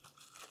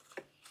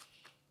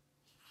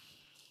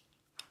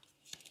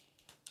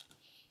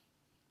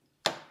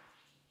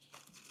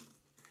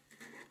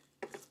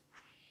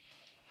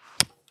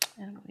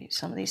 And we'll use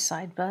some of these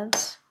side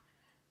buds.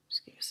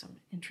 Just give some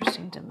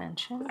interesting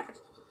dimension.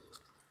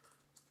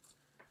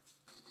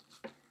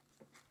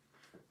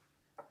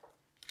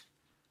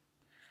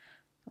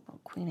 A little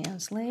Queen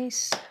Anne's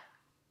lace.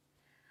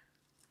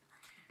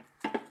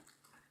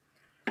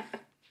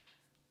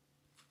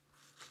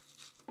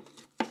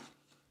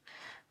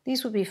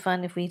 These would be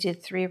fun if we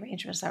did 3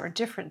 arrangements that were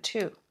different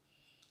too.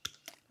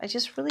 I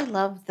just really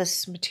love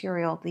this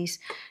material, these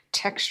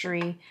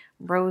textury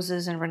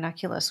roses and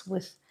ranunculus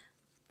with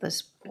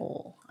this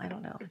bowl. I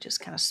don't know, it just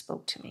kind of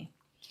spoke to me.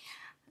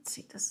 Let's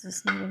see, does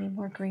this need any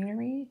more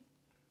greenery?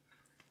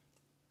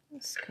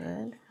 That's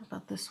good. How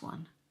about this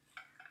one?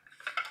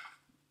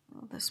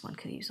 Oh, this one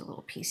could use a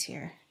little piece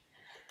here.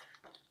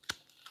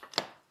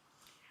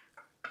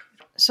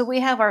 So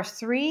we have our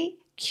 3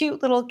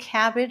 cute little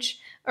cabbage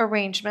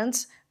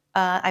arrangements.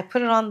 I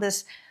put it on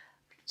this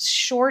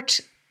short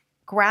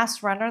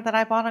grass runner that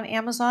I bought on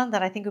Amazon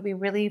that I think would be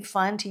really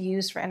fun to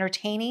use for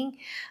entertaining.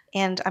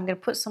 And I'm going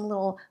to put some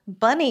little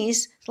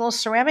bunnies, little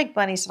ceramic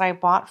bunnies that I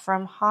bought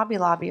from Hobby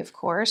Lobby, of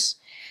course.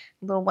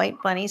 Little white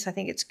bunnies. I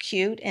think it's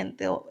cute, and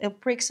it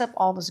breaks up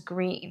all this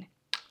green.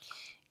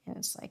 And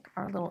it's like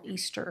our little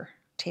Easter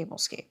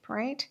tablescape,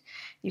 right?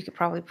 You could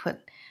probably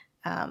put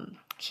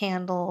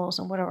candles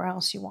and whatever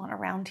else you want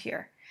around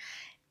here.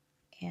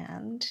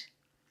 And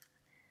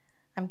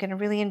I'm going to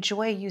really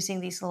enjoy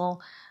using these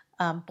little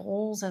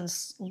bowls and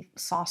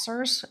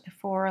saucers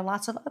for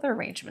lots of other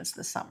arrangements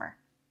this summer.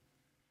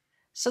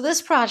 So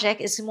this project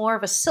is more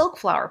of a silk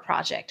flower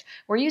project.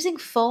 We're using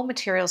faux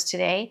materials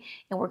today,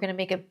 and we're going to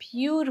make a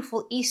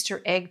beautiful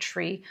Easter egg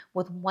tree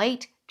with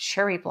white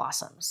cherry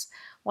blossoms.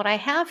 What I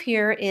have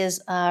here is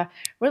a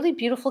really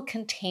beautiful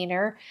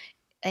container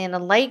in a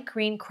light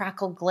green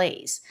crackle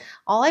glaze.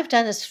 All I've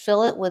done is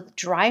fill it with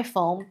dry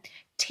foam,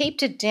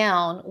 taped it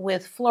down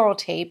with floral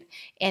tape,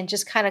 and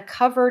just kind of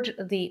covered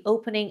the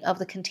opening of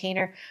the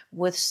container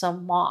with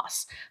some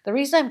moss. The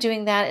reason I'm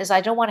doing that is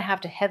I don't want to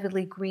have to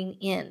heavily green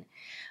in.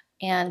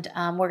 And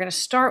we're going to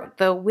start,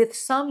 though, with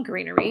some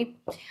greenery.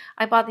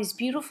 I bought these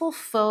beautiful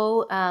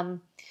faux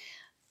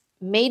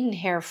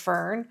maidenhair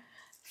fern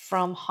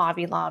from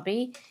Hobby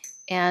Lobby.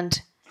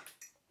 And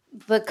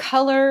the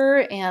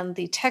color and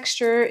the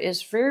texture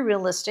is very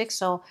realistic,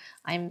 so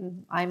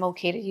I'm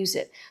okay to use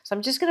it. So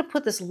I'm just going to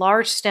put this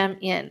large stem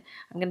in.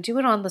 I'm going to do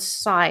it on the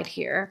side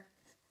here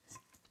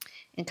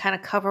and kind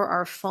of cover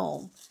our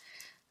foam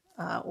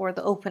or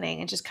the opening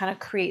and just kind of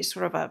create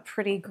sort of a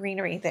pretty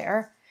greenery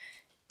there.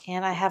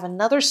 And I have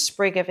another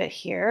sprig of it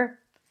here,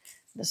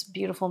 this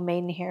beautiful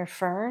maidenhair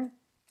fern.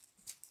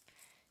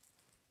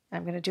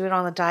 I'm going to do it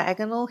on the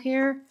diagonal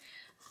here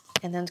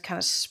and then kind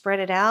of spread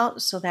it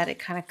out so that it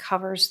kind of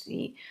covers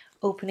the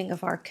opening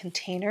of our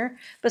container,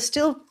 but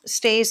still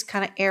stays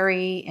kind of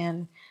airy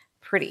and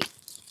pretty.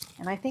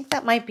 And I think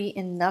that might be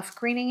enough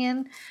greening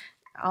in.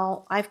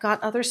 I've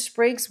got other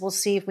sprigs. We'll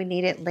see if we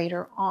need it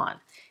later on.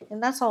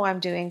 And that's all I'm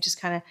doing, just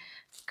kind of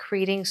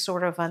creating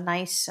sort of a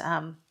nice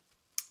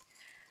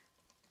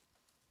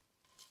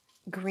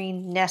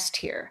green nest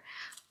here.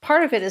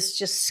 Part of it is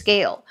just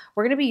scale.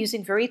 We're going to be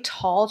using very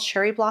tall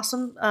cherry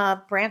blossom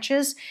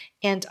branches,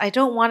 and I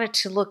don't want it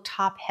to look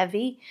top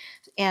heavy,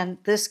 and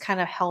this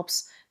kind of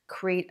helps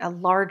create a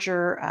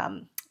larger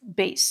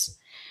base.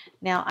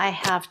 Now I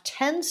have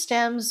 10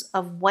 stems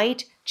of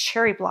white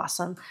cherry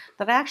blossom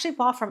that I actually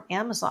bought from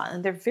Amazon,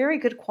 and they're very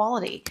good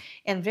quality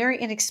and very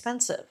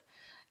inexpensive.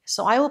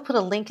 So I will put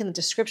a link in the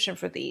description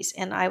for these,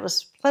 and I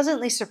was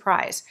pleasantly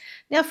surprised.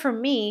 Now for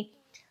me,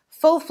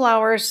 faux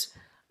flowers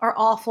are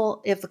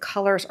awful if the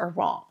colors are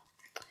wrong.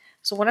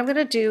 So what I'm going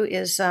to do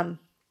is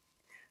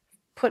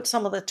put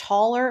some of the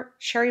taller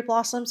cherry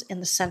blossoms in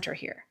the center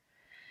here.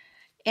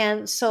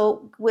 And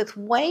so with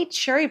white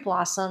cherry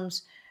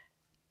blossoms,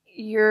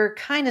 you're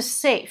kind of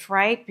safe,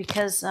 right?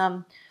 Because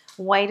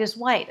white is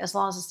white, as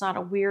long as it's not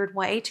a weird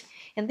white.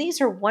 And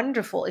these are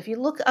wonderful. If you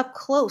look up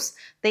close,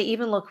 they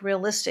even look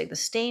realistic. The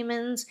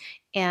stamens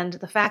and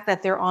the fact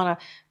that they're on a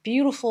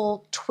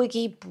beautiful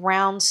twiggy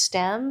brown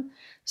stem.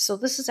 So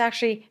this is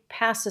actually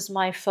passes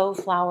my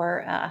faux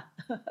flower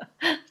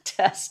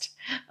test.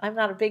 I'm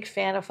not a big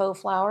fan of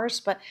faux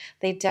flowers, but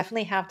they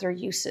definitely have their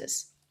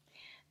uses.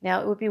 Now,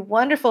 it would be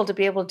wonderful to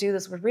be able to do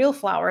this with real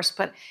flowers,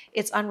 but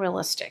it's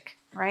unrealistic,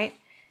 right?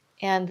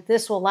 And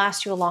this will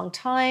last you a long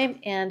time.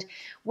 And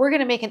we're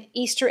going to make an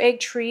Easter egg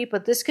tree,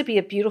 but this could be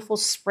a beautiful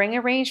spring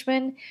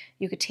arrangement.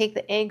 You could take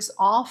the eggs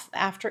off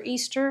after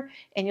Easter,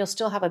 and you'll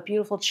still have a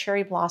beautiful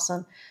cherry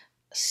blossom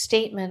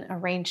statement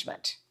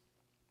arrangement.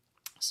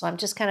 So I'm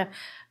just kind of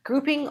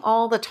grouping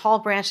all the tall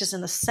branches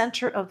in the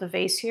center of the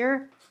vase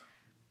here.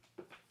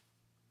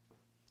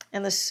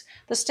 And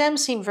the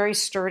stems seem very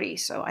sturdy,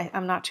 so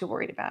I'm not too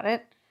worried about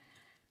it.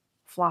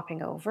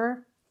 Flopping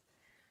over.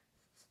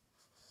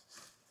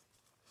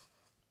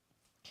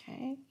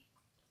 Okay,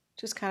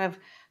 just kind of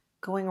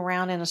going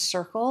around in a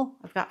circle.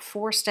 I've got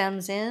 4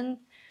 stems in.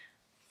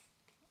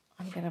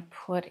 I'm going to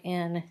put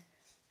in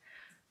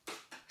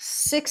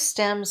 6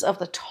 stems of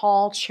the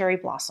tall cherry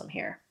blossom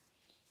here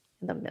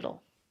in the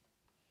middle.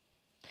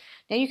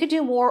 Now you could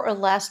do more or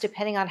less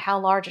depending on how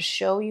large a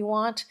show you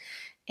want.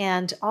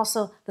 And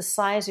also the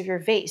size of your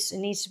vase. It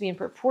needs to be in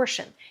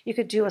proportion. You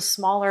could do a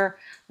smaller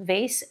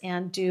vase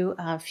and do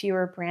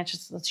fewer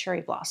branches of the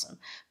cherry blossom.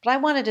 But I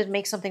wanted to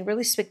make something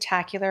really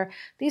spectacular.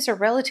 These are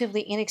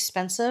relatively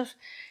inexpensive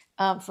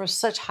for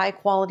such high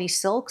quality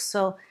silk.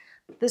 So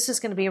this is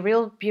going to be a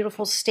real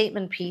beautiful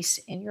statement piece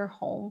in your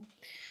home,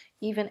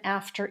 even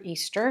after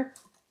Easter.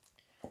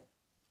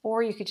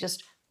 Or you could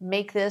just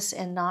make this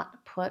and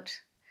not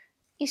put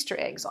Easter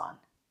eggs on.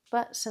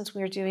 But since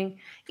we're doing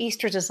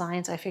Easter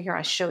designs, I figure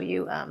I show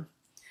you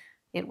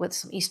it with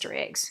some Easter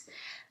eggs.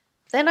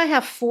 Then I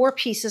have 4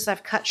 pieces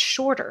I've cut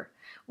shorter.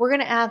 We're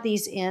going to add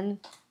these in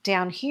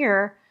down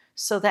here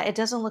so that it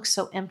doesn't look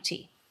so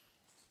empty.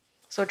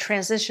 So it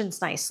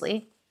transitions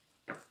nicely.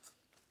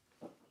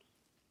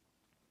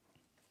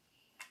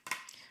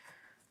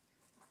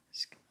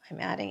 I'm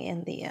adding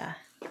in the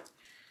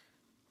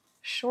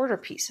shorter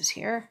pieces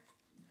here.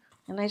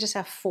 And I just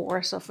have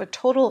 4, so for a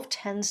total of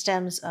 10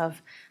 stems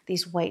of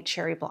these white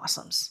cherry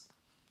blossoms.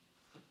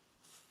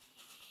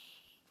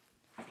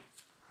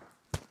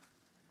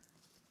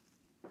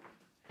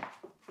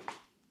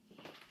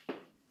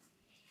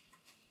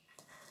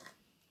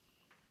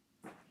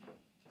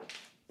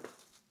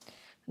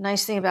 The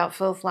nice thing about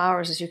faux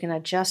flowers is you can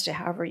adjust it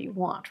however you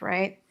want,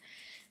 right?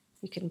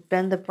 You can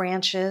bend the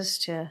branches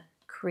to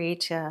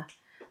create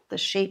the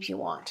shape you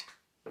want.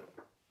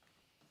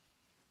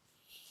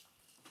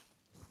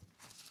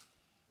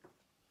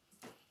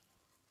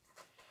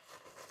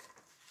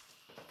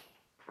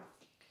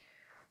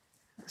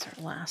 That's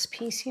our last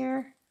piece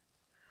here.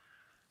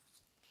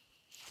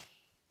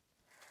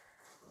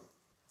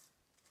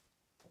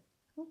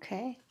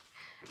 Okay,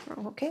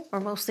 we're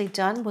mostly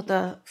done with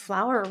the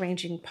flower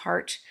arranging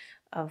part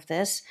of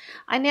this.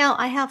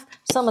 I have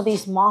some of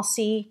these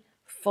mossy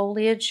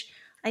foliage.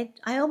 I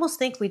almost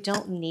think we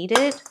don't need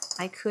it.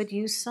 I could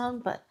use some,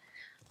 but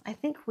I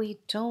think we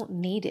don't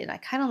need it. I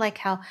kind of like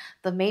how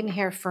the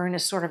maidenhair fern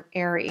is sort of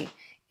airy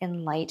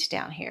and light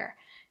down here.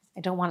 I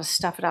don't want to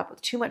stuff it up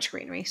with too much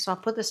greenery, so I'll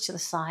put this to the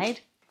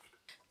side.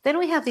 Then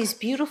we have these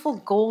beautiful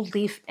gold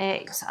leaf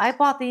eggs. I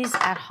bought these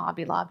at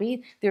Hobby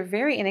Lobby. They're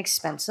very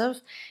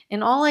inexpensive,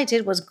 and all I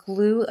did was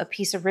glue a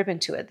piece of ribbon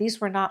to it. These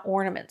were not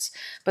ornaments,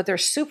 but they're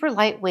super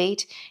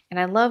lightweight, and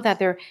I love that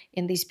they're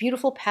in these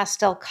beautiful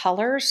pastel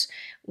colors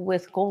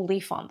with gold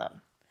leaf on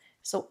them.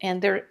 So,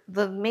 and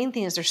the main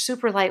thing is they're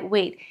super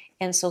lightweight,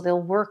 and so they'll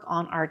work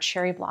on our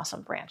cherry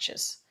blossom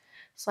branches.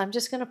 So I'm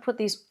just going to put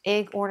these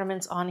egg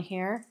ornaments on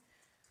here.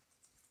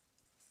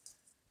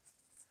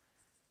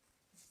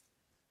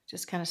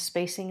 Just kind of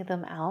spacing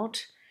them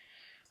out.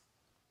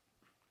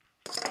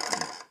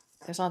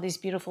 There's all these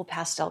beautiful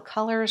pastel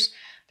colors.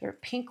 There are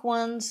pink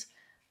ones,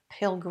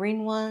 pale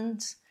green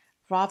ones,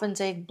 robin's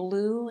egg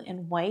blue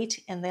and white,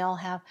 and they all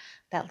have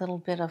that little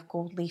bit of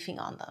gold leafing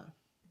on them.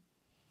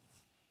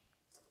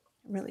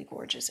 Really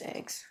gorgeous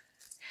eggs.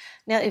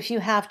 Now, if you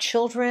have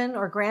children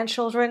or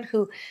grandchildren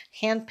who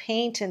hand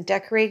paint and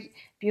decorate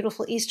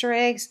beautiful Easter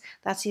eggs,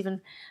 that's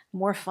even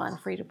more fun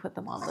for you to put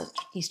them on the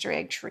Easter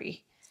egg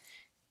tree.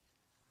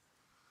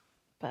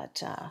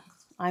 But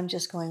I'm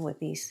just going with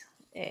these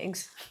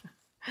eggs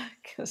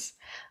because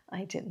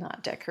I did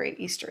not decorate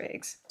Easter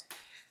eggs.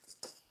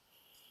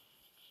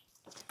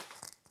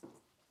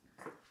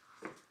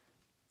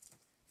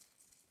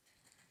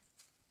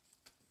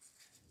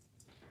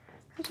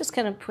 I'm just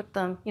going to put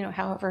them,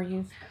 however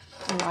you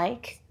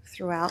like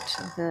throughout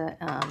the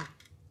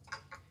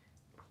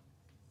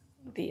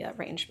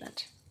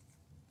arrangement.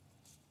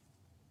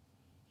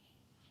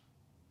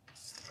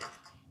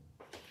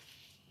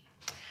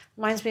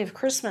 Reminds me of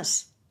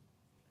Christmas.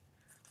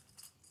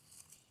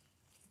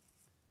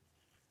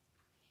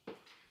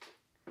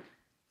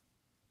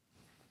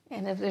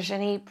 And if there's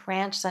any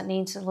branch that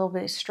needs a little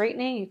bit of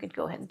straightening, you could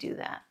go ahead and do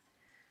that.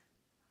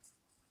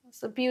 That's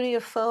the beauty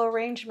of faux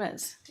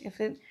arrangements.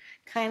 If it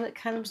kind of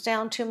comes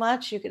down too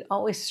much, you could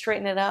always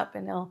straighten it up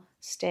and it'll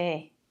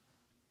stay.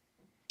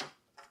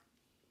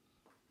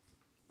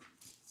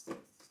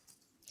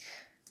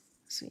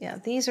 So yeah,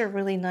 these are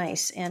really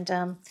nice.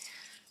 And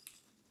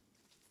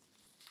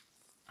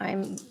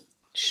I'm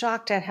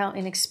shocked at how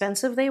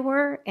inexpensive they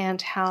were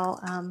and how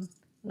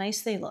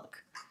nice they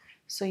look.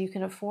 So you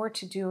can afford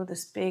to do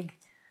this big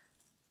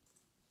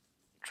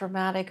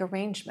dramatic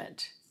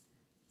arrangement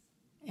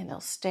and they'll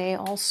stay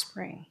all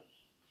spring.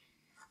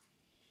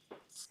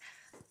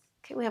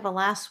 Okay, we have a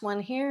last one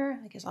here.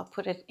 I guess I'll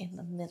put it in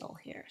the middle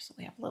here. So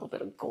we have a little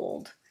bit of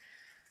gold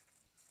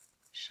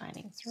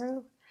shining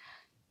through.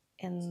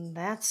 And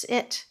that's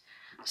it.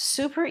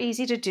 Super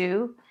easy to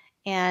do.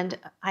 And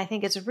I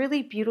think it's a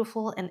really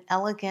beautiful and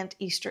elegant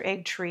Easter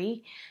egg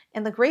tree.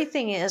 And the great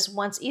thing is,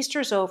 once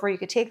Easter's over, you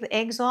could take the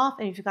eggs off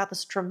and you've got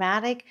this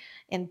dramatic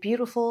and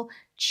beautiful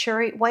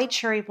white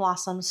cherry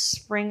blossom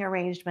spring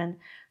arrangement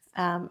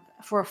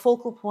for a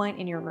focal point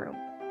in your room.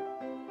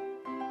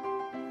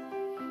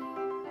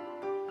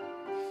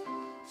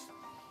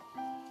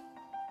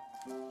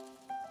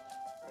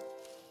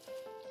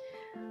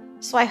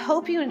 So I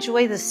hope you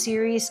enjoy the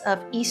series of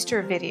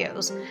Easter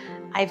videos.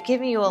 I've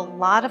given you a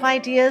lot of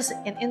ideas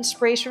and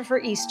inspiration for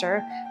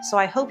Easter, so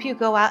I hope you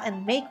go out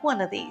and make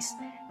one of these.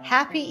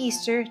 Happy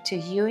Easter to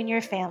you and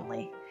your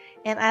family.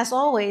 And as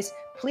always,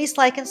 please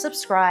like and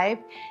subscribe,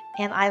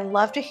 and I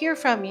love to hear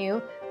from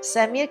you.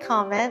 Send me a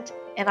comment,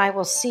 and I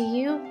will see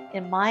you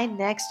in my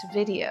next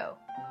video.